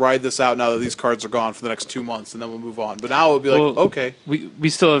just got to ride this out now that these cards are gone for the next 2 months, and then we'll move on. But now it would be like, okay, we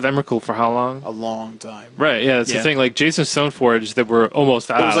still have Emrakul for how long? a long time. Right, yeah, that's the thing. Like Jason Stoneforge, that were almost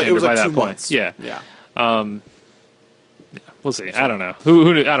out It was like by 2 that point. months. Yeah, Yeah. we'll see. I don't know.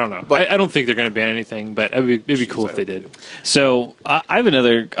 Who I don't know. But- I don't think they're going to ban anything, but it'd be cool if they did. So I have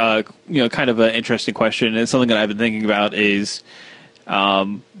another, kind of an interesting question, and something that I've been thinking about is,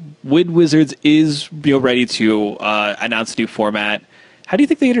 when Wizards is ready to announce a new format, how do you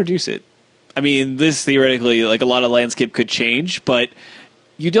think they introduce it? I mean, this theoretically, like a lot of landscape could change, but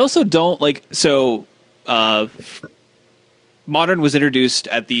you also don't like so. Modern was introduced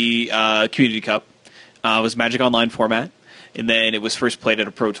at the Community Cup. Was Magic Online format, and then it was first played at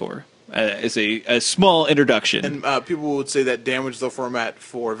a Pro Tour as a small introduction. And people would say that damaged the format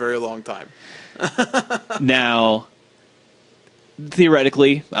for a very long time. Now,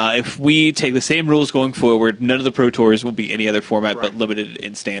 theoretically, if we take the same rules going forward, none of the Pro Tours will be any other format but Right. limited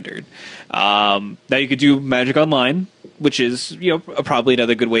in Standard. Now you could do Magic Online, which is probably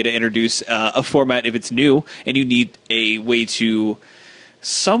another good way to introduce a format if it's new, and you need a way to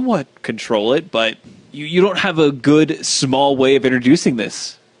somewhat control it, but you don't have a good small way of introducing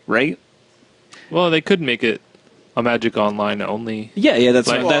this, right? Well, they could make it a Magic Online only. Yeah, that's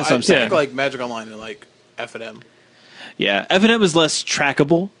Like- what, that's what I'm I saying. think like Magic Online and like F&M. Yeah, F&M is less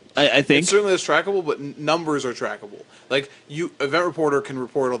trackable, I think. It certainly is trackable, but numbers are trackable. Like Event Reporter can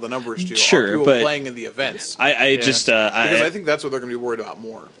report all the numbers to you. Sure, people but playing in the events. I just Because I I think that's what they're going to be worried about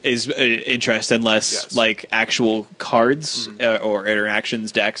more. is interest in less Yes. like actual cards or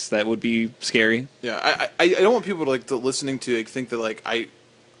interactions decks that would be scary. Yeah, I don't want people to listening to think that like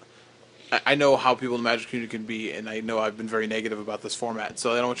I know how people in the Magic community can be, and I know I've been very negative about this format.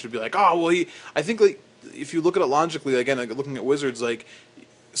 So I don't want you to be like, oh well, I think like if you look at it logically, again, like looking at Wizards, like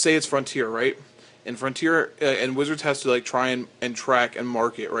say it's Frontier, right? And Frontier and Wizards has to like try and track and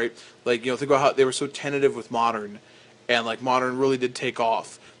market, right? Like, think about how they were so tentative with Modern, and like Modern really did take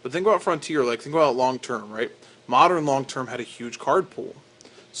off. But think about Frontier, like think about long term, right? Modern long term had a huge card pool,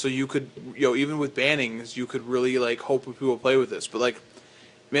 so you could, even with bannings, you could really like hope people play with this. But like,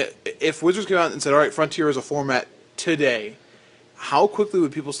 man, if Wizards came out and said, "All right, Frontier is a format today," how quickly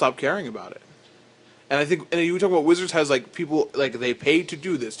would people stop caring about it? And I think, and you talk about Wizards has like people like they pay to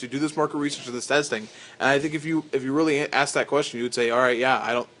do this market research and this testing. And I think if you really ask that question, you would say, all right, yeah,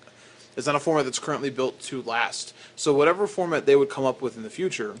 I don't. It's not a format that's currently built to last. So whatever format they would come up with in the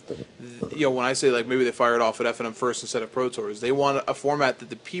future, when I say like maybe they fired off at FNM first instead of Pro Tours, they want a format that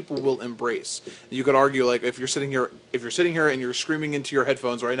the people will embrace. You could argue like if you're sitting here and you're screaming into your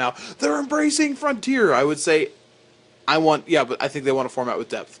headphones right now, they're embracing Frontier. I would say, but I think they want a format with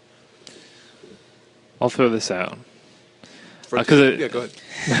depth. I'll throw this out. Frontier? Yeah, go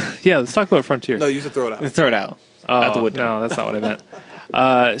ahead. Yeah, let's talk about Frontier. No, you should throw it out. Throw it out. Out the window. No, that's not what I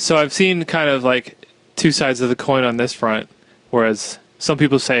meant. So I've seen kind of like two sides of the coin on this front, whereas some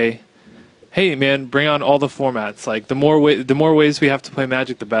people say, hey, man, bring on all the formats. Like, the more ways we have to play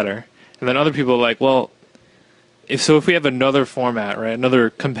Magic, the better. And then other people are like, well, if we have another format, right, another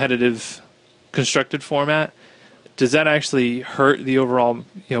competitive constructed format, does that actually hurt the overall,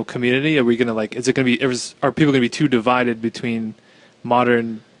 community? Are we gonna are people gonna be too divided between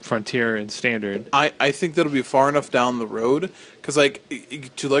Modern, Frontier, and Standard? I think that'll be far enough down the road because, like,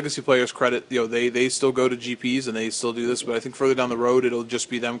 to Legacy players' credit, they still go to GPs and they still do this, but I think further down the road it'll just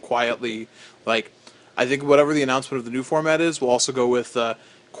be them quietly. Like, I think whatever the announcement of the new format is, we'll also go with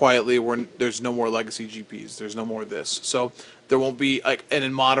quietly where there's no more Legacy GPs, there's no more this, so there won't be and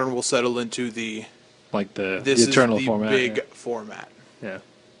in Modern we'll settle into the. Like the Eternal is the format, big format. Yeah.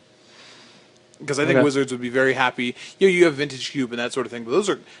 Because I think Wizards would be very happy. You have Vintage Cube and that sort of thing, but those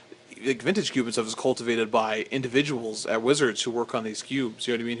are like Vintage Cube and stuff is cultivated by individuals at Wizards who work on these cubes.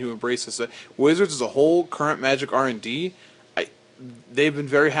 You know what I mean? Who embrace this. Wizards as a whole, current Magic R&D, they've been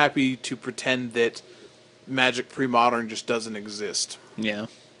very happy to pretend that Magic pre-modern just doesn't exist. Yeah,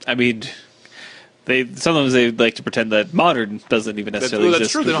 I mean. Sometimes they like to pretend that Modern doesn't even necessarily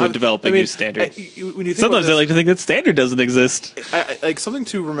exist before developing new Standard. Sometimes they like to think that Standard doesn't exist. Like something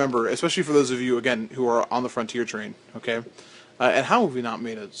to remember, especially for those of you again who are on the Frontier train. Okay, and how have we not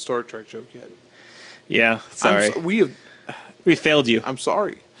made a Star Trek joke yet? Yeah, sorry, we failed you. I'm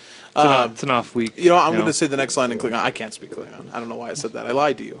sorry. It's an off week. I'm going to say the next line in Klingon. I can't speak Klingon. I don't know why I said that. I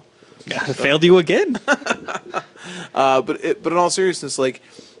lied to you. Yeah, failed you again. But in all seriousness, like.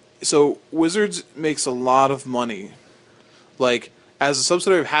 So Wizards makes a lot of money. Like, as a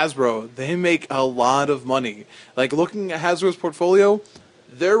subsidiary of Hasbro, they make a lot of money. Like, looking at Hasbro's portfolio,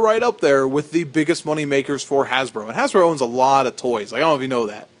 they're right up there with the biggest money makers for Hasbro. And Hasbro owns a lot of toys. Like, I don't know if you know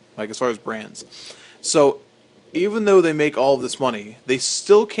that, like, as far as brands. So, even though they make all of this money, they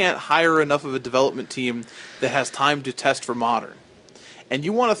still can't hire enough of a development team that has time to test for Modern. And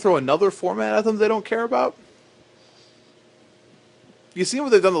you want to throw another format at them they don't care about? You see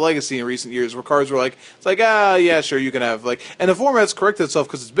what they've done to Legacy in recent years, where cards were like, yeah, sure, you can have, and the format's corrected itself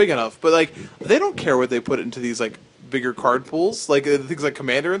because it's big enough, but, they don't care what they put into these, bigger card pools, things like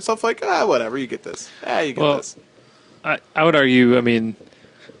Commander and stuff, whatever, you get this. You get this. I would argue,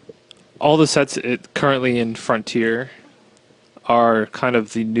 all the sets currently in Frontier are kind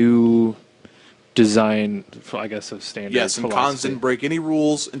of the new design, I guess, of Standard. Yes, and Cons didn't break any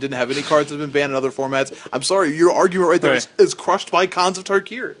rules and didn't have any cards that have been banned in other formats. I'm sorry, your argument right there is crushed by Cons of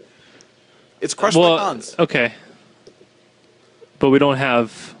Tarkir. It's crushed by Cons. Okay. But we don't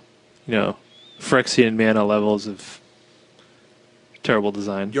have, Phyrexian mana levels of terrible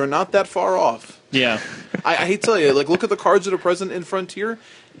design. You're not that far off. Yeah. I hate to tell you, look at the cards that are present in Frontier.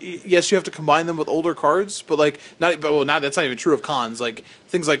 Yes, you have to combine them with older cards, but that's not even true of Cons.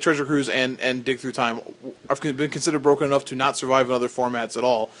 Things like Treasure Cruise and Dig Through Time have been considered broken enough to not survive in other formats at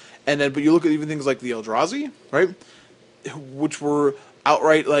all. But you look at even things like the Eldrazi, right, which were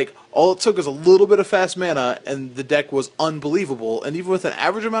outright all it took is a little bit of fast mana, and the deck was unbelievable. And even with an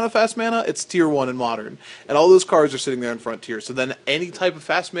average amount of fast mana, it's tier 1 in Modern. And all those cards are sitting there in Frontier. So then any type of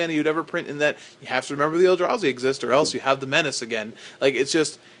fast mana you'd ever print in that, you have to remember the Eldrazi exists, or else you have the Menace again. It's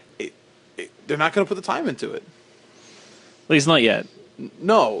just, they're not going to put the time into it. At least not yet.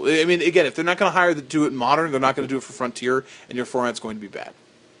 No. Again, if they're not going to hire to do it in Modern, they're not going to do it for Frontier, and your format's going to be bad.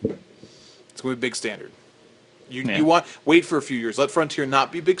 It's going to be big Standard. You wait for a few years. Let Frontier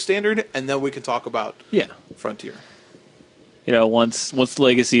not be big Standard, and then we can talk about Frontier. You know, once the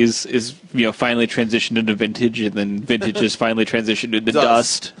legacy is finally transitioned into vintage, and then vintage is finally transitioned into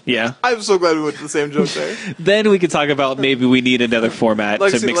dust. Yeah. I'm so glad we went to the same joke there. Then we could talk about maybe we need another format to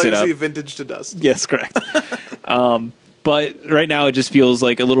mix it up. Legacy vintage to dust. Yes, correct. But right now it just feels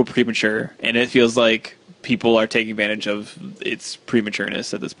like a little premature, and it feels like people are taking advantage of its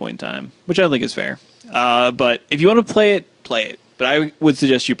prematureness at this point in time, which I don't think is fair. But if you want to play it, play it. But I would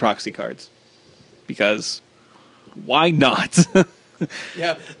suggest you proxy cards, because why not?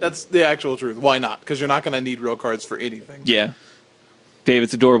 Yeah, that's the actual truth. Why not? Because you're not going to need real cards for anything. Yeah. Dave,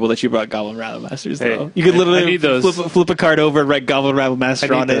 it's adorable that you brought Goblin Rattlemasters, Hey, though. You could I literally need those. flip a card over and write Goblin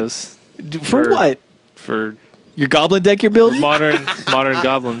Rattlemaster on those it. For what? For Your Goblin deck you're building? modern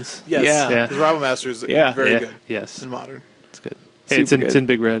goblins. Yes. Yeah. The Rival Master is Yeah. very Yeah. good. Yes, In Modern. it's good. Hey, Super it's in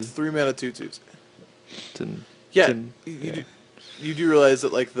big red. 3 mana 2/2s. It's in, Yeah. it's in- You do realize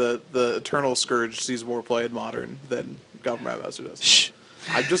that like the Eternal Scourge sees more play in Modern than Goblin Rival Master does. Shh.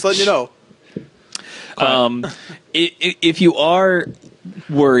 I'm just letting you know. If you are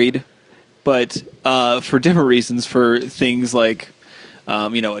worried, but for different reasons, for things like a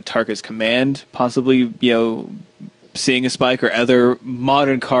Tarka's Command, possibly seeing a spike, or other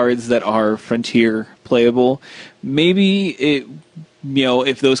modern cards that are Frontier playable, maybe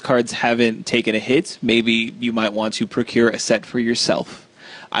if those cards haven't taken a hit, maybe you might want to procure a set for yourself.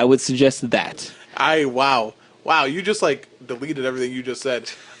 I would suggest that. Wow, you just like deleted everything you just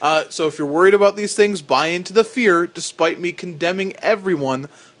said. So if you're worried about these things, buy into the fear, despite me condemning everyone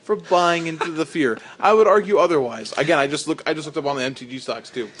for buying into the fear. I would argue otherwise. Again, I just looked up on the MTG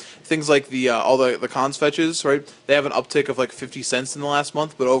stocks too. Things like all the cons fetches, right? They have an uptick of like 50 cents in the last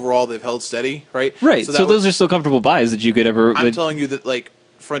month, but overall they've held steady, right? Right. So those are still comfortable buys that you could ever. I'm telling you that like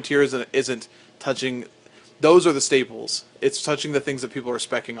Frontier isn't touching. Those are the staples. It's touching the things that people are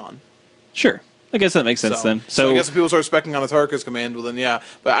speccing on. Sure. I guess that makes sense then. So I guess if people start speccing on a Tarkus Command, well then yeah.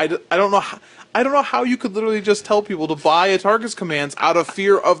 But I don't know. I don't know how you could literally just tell people to buy a Tarkus Commands out of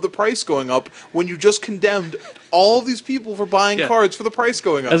fear of the price going up when you just condemned all of these people for buying cards for the price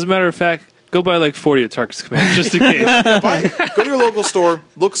going up. As a matter of fact, go buy like 40 of Tarkus Commands just in case. Go to your local store,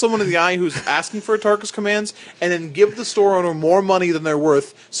 look someone in the eye who's asking for a Tarkus Commands, and then give the store owner more money than they're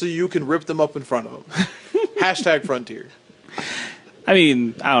worth so you can rip them up in front of them. Hashtag Frontier. I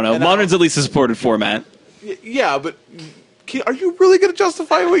mean, I don't know. And Modern's at least a supported format. Yeah, but are you really going to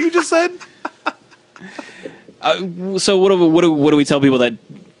justify what you just said? So what do we tell people that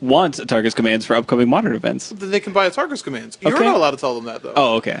want a Tarkus Commands for upcoming Modern events? Then they can buy a Tarkus Commands. You're Okay. not allowed to tell them that though.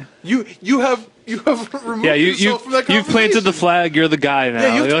 Oh, okay. You have removed Yeah, yourself from that you've planted the conversation. flag. You're the guy now.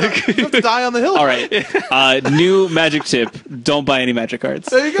 Yeah, you Like- have to die on the hill. All right. New Magic tip: don't buy any Magic cards.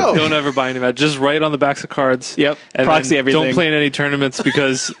 There you go. Don't ever buy any match. Just write on the backs of cards. Yep. And Proxy then everything. Don't play in any tournaments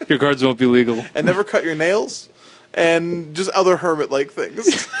because your cards won't be legal. And never cut your nails. And just other hermit-like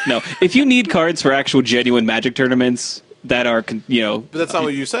things. No, if you need cards for actual genuine Magic tournaments that are, But that's not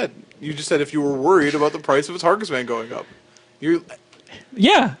what you said. You just said if you were worried about the price of a Tarkus Man going up.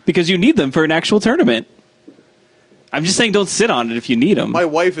 yeah, because you need them for an actual tournament. I'm just saying, don't sit on it if you need them. My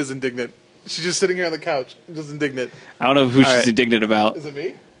wife is indignant. She's just sitting here on the couch, just indignant. I don't know who she's right. indignant about. Is it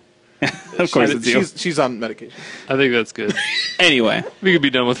me? Of course, it's you. She's on medication. I think that's good. Anyway, We could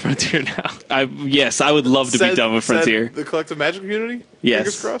be done with Frontier now. yes, I would love to be done with Frontier. Said the collective Magic community. Yes.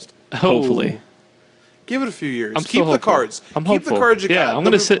 Fingers crossed. Hopefully. Give it a few years. I'm Keep still the hopeful. cards. I'm Keep hopeful. the cards you got. I'm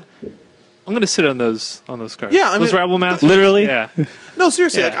gonna sit. I'm gonna sit on those cards. Yeah, I those mean, Rabble Masters. Literally? Yeah. No,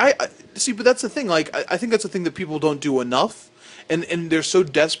 seriously. Yeah. Like I see, but that's the thing. Like I think that's the thing that people don't do enough. And they're so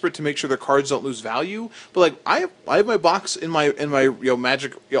desperate to make sure their cards don't lose value. But like I have my box in my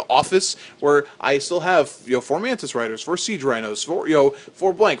Magic office where I still have 4 Mantis Riders, 4 Siege Rhinos, 4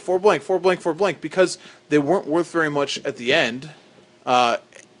 blank, 4 blank, 4 blank, 4 blank, because they weren't worth very much at the end,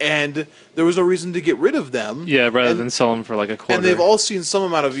 and there was no reason to get rid of them. Yeah, rather than sell them for like a quarter. And they've all seen some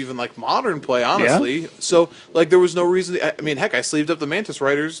amount of even like modern play, honestly. So like there was no reason. I mean, heck, I sleeved up the Mantis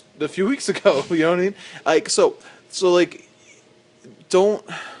Riders a few weeks ago. You know what I mean? Like so like. Don't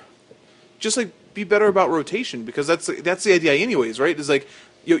just like be better about rotation, because that's the idea anyways, right? Is like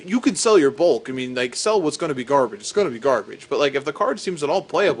you can sell your bulk. I mean, like sell what's going to be garbage. It's going to be garbage. But like if the card seems at all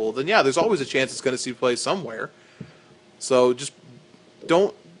playable, then yeah, there's always a chance it's going to see play somewhere. So just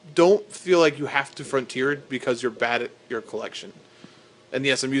don't feel like you have to Frontier it because you're bad at your collection. And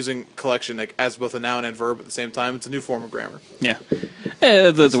yes, I'm using collection like as both a noun and verb at the same time. It's a new form of grammar. Yeah.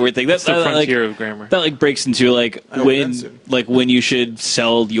 That's a weird thing. That's the like, frontier of grammar. that like breaks into like I hope that's soon. when you should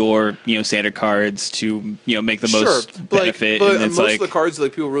sell your standard cards to make the most benefit. But and it's most like of the cards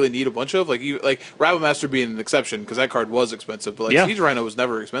like people really need a bunch of like Rabbitmaster being an exception because that card was expensive, but like Yeah. Siege Rhino was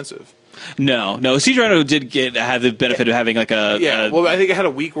never expensive. no, Siege Rhino did have the benefit of having like Yeah, a well, I think it had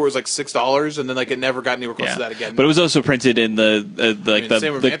a week where it was like $6, and then like it never got anywhere close yeah. to that again. But it was also printed in the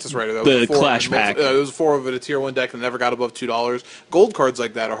same with Mantis Rider though. the It was Clash pack. It was 4 of it, a tier 1 deck that never got above $2. Gold cards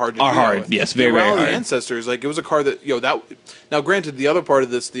like that are hard to Are do. hard, yes, very, very Morale of the hard. Ancestors, like it was a card that that. Now, granted, the other part of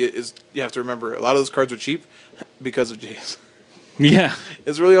this is you have to remember a lot of those cards are cheap because of Jace. Yeah.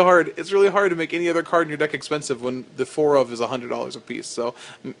 It's really hard. It's really hard to make any other card in your deck expensive when the 4 of is $100 a piece. So,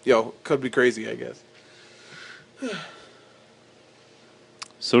 could be crazy, I guess.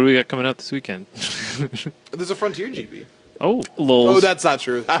 So what do we got coming out this weekend? There's a Frontier GP. Oh, Lols. Oh, that's not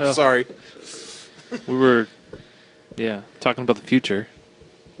true. I'm sorry. we were, talking about the future.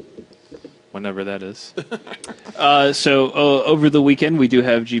 Whenever that is. So over the weekend we do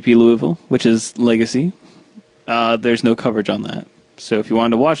have GP Louisville, which is Legacy. There's no coverage on that. So if you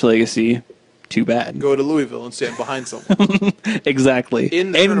wanted to watch Legacy, too bad. Go to Louisville and stand behind someone. Exactly.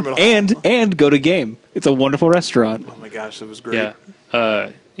 In the tournament hall. and go to Game. It's a wonderful restaurant. Oh my gosh, that was great.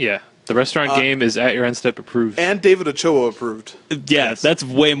 Yeah. The restaurant game is at your end step approved. And David Ochoa approved. Yeah, that's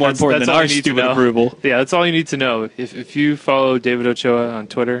way more That's- important that's than all our you need to stupid know. approval. Yeah, that's all you need to know. If you follow David Ochoa on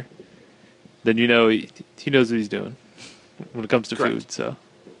Twitter, then you know he knows what he's doing when it comes to Correct. food. So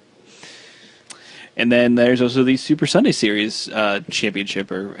And then there's also the Super Sunday Series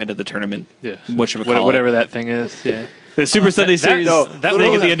championship or end of the tournament. yeah, Whatchamacallit. whatever that thing is. Yeah, The Super Sunday Series No, thing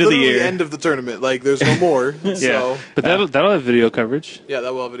literally- at the end of the literally year. end of the tournament. Like, there's no more. So, but that'll have video coverage. yeah,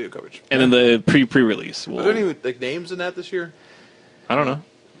 that will have video coverage. And then the pre-release. Are there any like names in that this year? I don't know.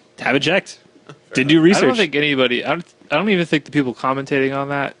 Haven't checked. Didn't do research. I don't think anybody. I don't even think the people commentating on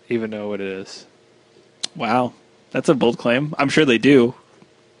that even know what it is. Wow. That's a bold claim. I'm sure they do.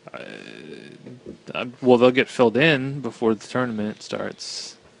 Well, they'll get filled in before the tournament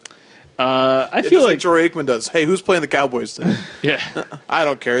starts. I It's feel just like Troy Aikman does. Hey, who's playing the Cowboys today? Yeah. I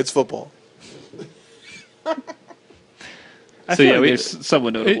don't care. It's football. I So, feel yeah, like we- there's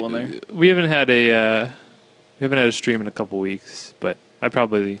someone notable in there. We haven't had a stream in a couple weeks, but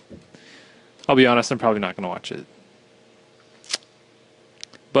I'll be honest, I'm probably not going to watch it.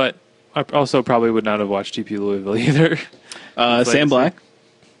 But I also probably would not have watched GP Louisville either. Sam Black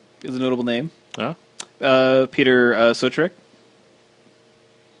is a notable name. Oh, Peter Sotrick.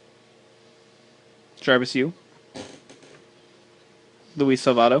 Jarvis Yu. Luis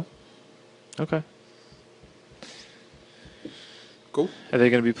Salvato. okay. Cool. Are they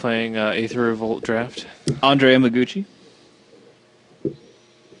going to be playing Aether Revolt draft? Andrea Maguchi.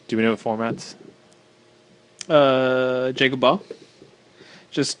 Do we know what formats? Jacob Ball.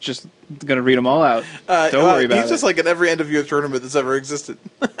 Just gonna read them all out. Don't worry about He's just it. like at every end of year tournament that's ever existed,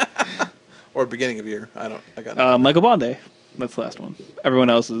 or beginning of year. I got nothing. Michael Bonde. That's the last one. Everyone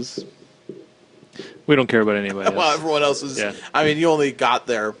else is. We don't care about anybody else. Well, everyone else is. Yeah. I mean, you only got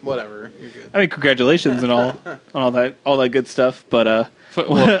there. Whatever. You're good. I mean, congratulations and all that good stuff. But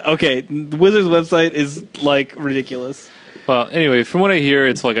Well, okay, the Wizards website is like ridiculous. well, anyway, from what I hear,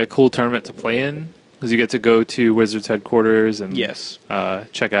 it's like a cool tournament to play in because you get to go to Wizards headquarters and Yes,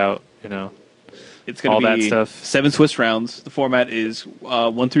 check out, it's going all to that be stuff. 7 Swiss rounds. The format is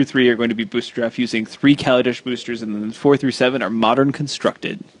 1 through 3 are going to be booster draft using 3 Kaladesh boosters, and then 4 through 7 are modern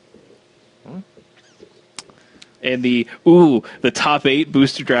constructed. And the top 8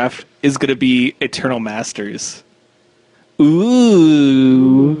 booster draft is going to be Eternal Masters.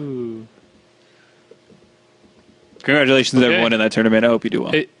 Ooh. Congratulations, Okay. everyone in that tournament. I hope you do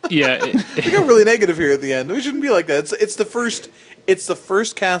well. We got really negative here at the end. We shouldn't be like that. It's the first. It's the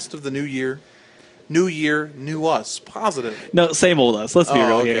first cast of the new year. New year, new us. Positive. No, same old us. Let's be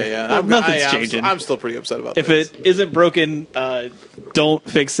real okay, here. yeah. Well, nothing's changing. I'm still pretty upset about If this. it isn't broken, don't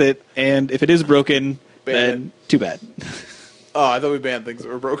fix it. And if it is broken, Ban then too bad. Oh, I thought we banned things that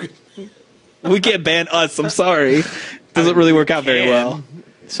were broken. We can't ban us. I'm sorry. Doesn't really work out very well.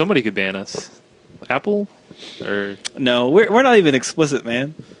 Somebody could ban us. Apple? Or No, we're not even explicit,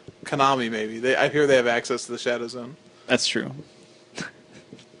 man. Konami, maybe. I hear they have access to the Shadow Zone. That's true.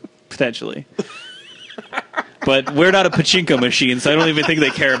 Potentially. But we're not a pachinko machine, so I don't even think they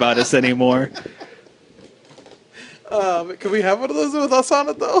care about us anymore. Can we have one of those with us on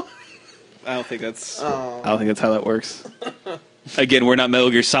it, though? I don't think that's. Oh. I don't think that's how that works. Again, we're not Metal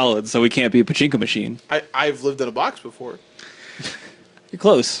Gear Solid, so we can't be a pachinko machine. I've lived in a box before. You're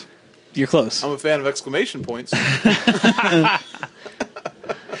close. You're close. I'm a fan of exclamation points.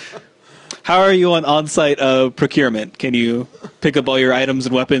 How are you on on-site procurement? Can you pick up all your items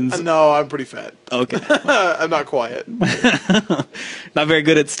and weapons? No, I'm pretty fat. Okay. I'm not quiet. Not very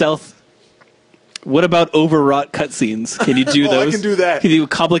good at stealth. What about overwrought cutscenes? Can you do those? I can do that. Can you do a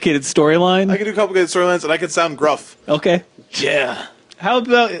complicated storyline? I can do complicated storylines, and I can sound gruff. Okay. Yeah. How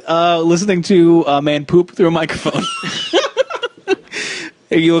about listening to a man poop through a microphone?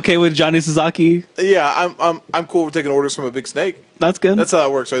 Are you okay with Johnny Sasaki? Yeah, I'm cool with taking orders from a big snake. That's good. That's how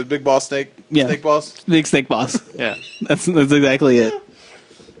it works, right? Big boss snake. Yeah. Snake boss. Big snake boss. Yeah. That's exactly it.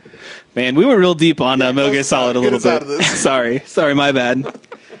 Man, we were real deep on Metal Gear Solid a little get us out of bit. this. Sorry, my bad.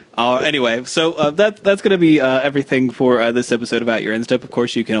 Anyway, so that's going to be everything for this episode of At Your End Step. Of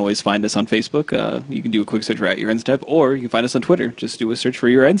course, you can always find us on Facebook. You can do a quick search for At Your End Step, or you can find us on Twitter. Just do a search for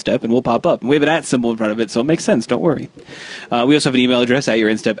Your End Step, and we'll pop up. And we have an @ symbol in front of it, so it makes sense. Don't worry. We also have an email address,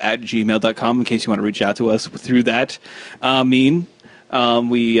 atyourendstep@gmail.com, in case you want to reach out to us through that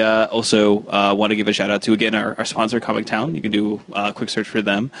we also want to give a shout out to, again, our sponsor, Comic Town. You can do a quick search for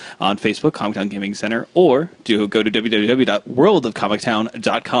them on Facebook, Comic Town Gaming Center, or go to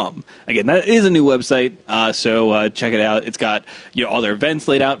www.worldofcomictown.com. Again, that is a new website, so check it out. It's got all their events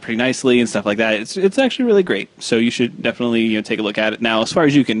laid out pretty nicely and stuff like that. It's actually really great, so you should definitely take a look at it. Now, as far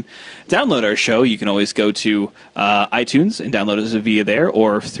as you can download our show, you can always go to iTunes and download us via there,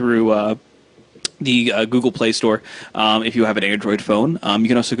 or through the Google Play Store if you have an Android phone. You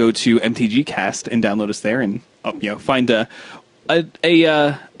can also go to MTG Cast and download us there, and find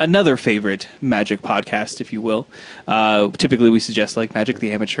another favorite Magic podcast, if you will. Typically, we suggest like Magic the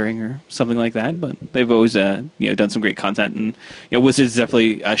Amateuring or something like that, but they've always done some great content, and Wizards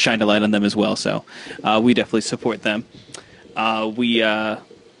definitely shined a light on them as well. So we definitely support them. We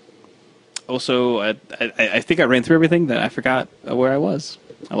also, I think I ran through everything. That I forgot where I was.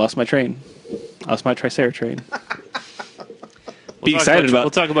 I lost my train. I lost my Tricera train. We'll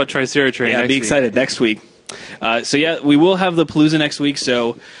talk about Tricera train. Yeah, next be excited next week. So yeah, we will have the Palooza next week.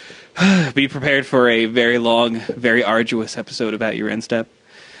 So be prepared for a very long, very arduous episode about your end step.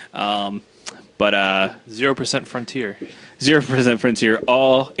 But 0% Frontier. 0% Frontier,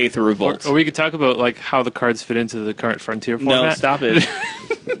 all Aether Revolt. Or we could talk about like how the cards fit into the current Frontier format. No, stop it.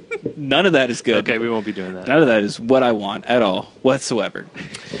 None of that is good. Okay, we won't be doing that. None of that is what I want at all, whatsoever.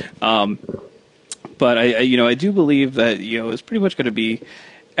 But I do believe that it's pretty much going to be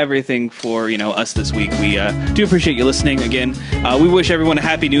everything for us this week. We do appreciate you listening again. We wish everyone a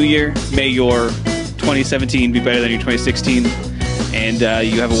happy new year. May your 2017 be better than your 2016, and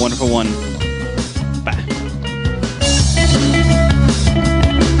you have a wonderful one. Bye.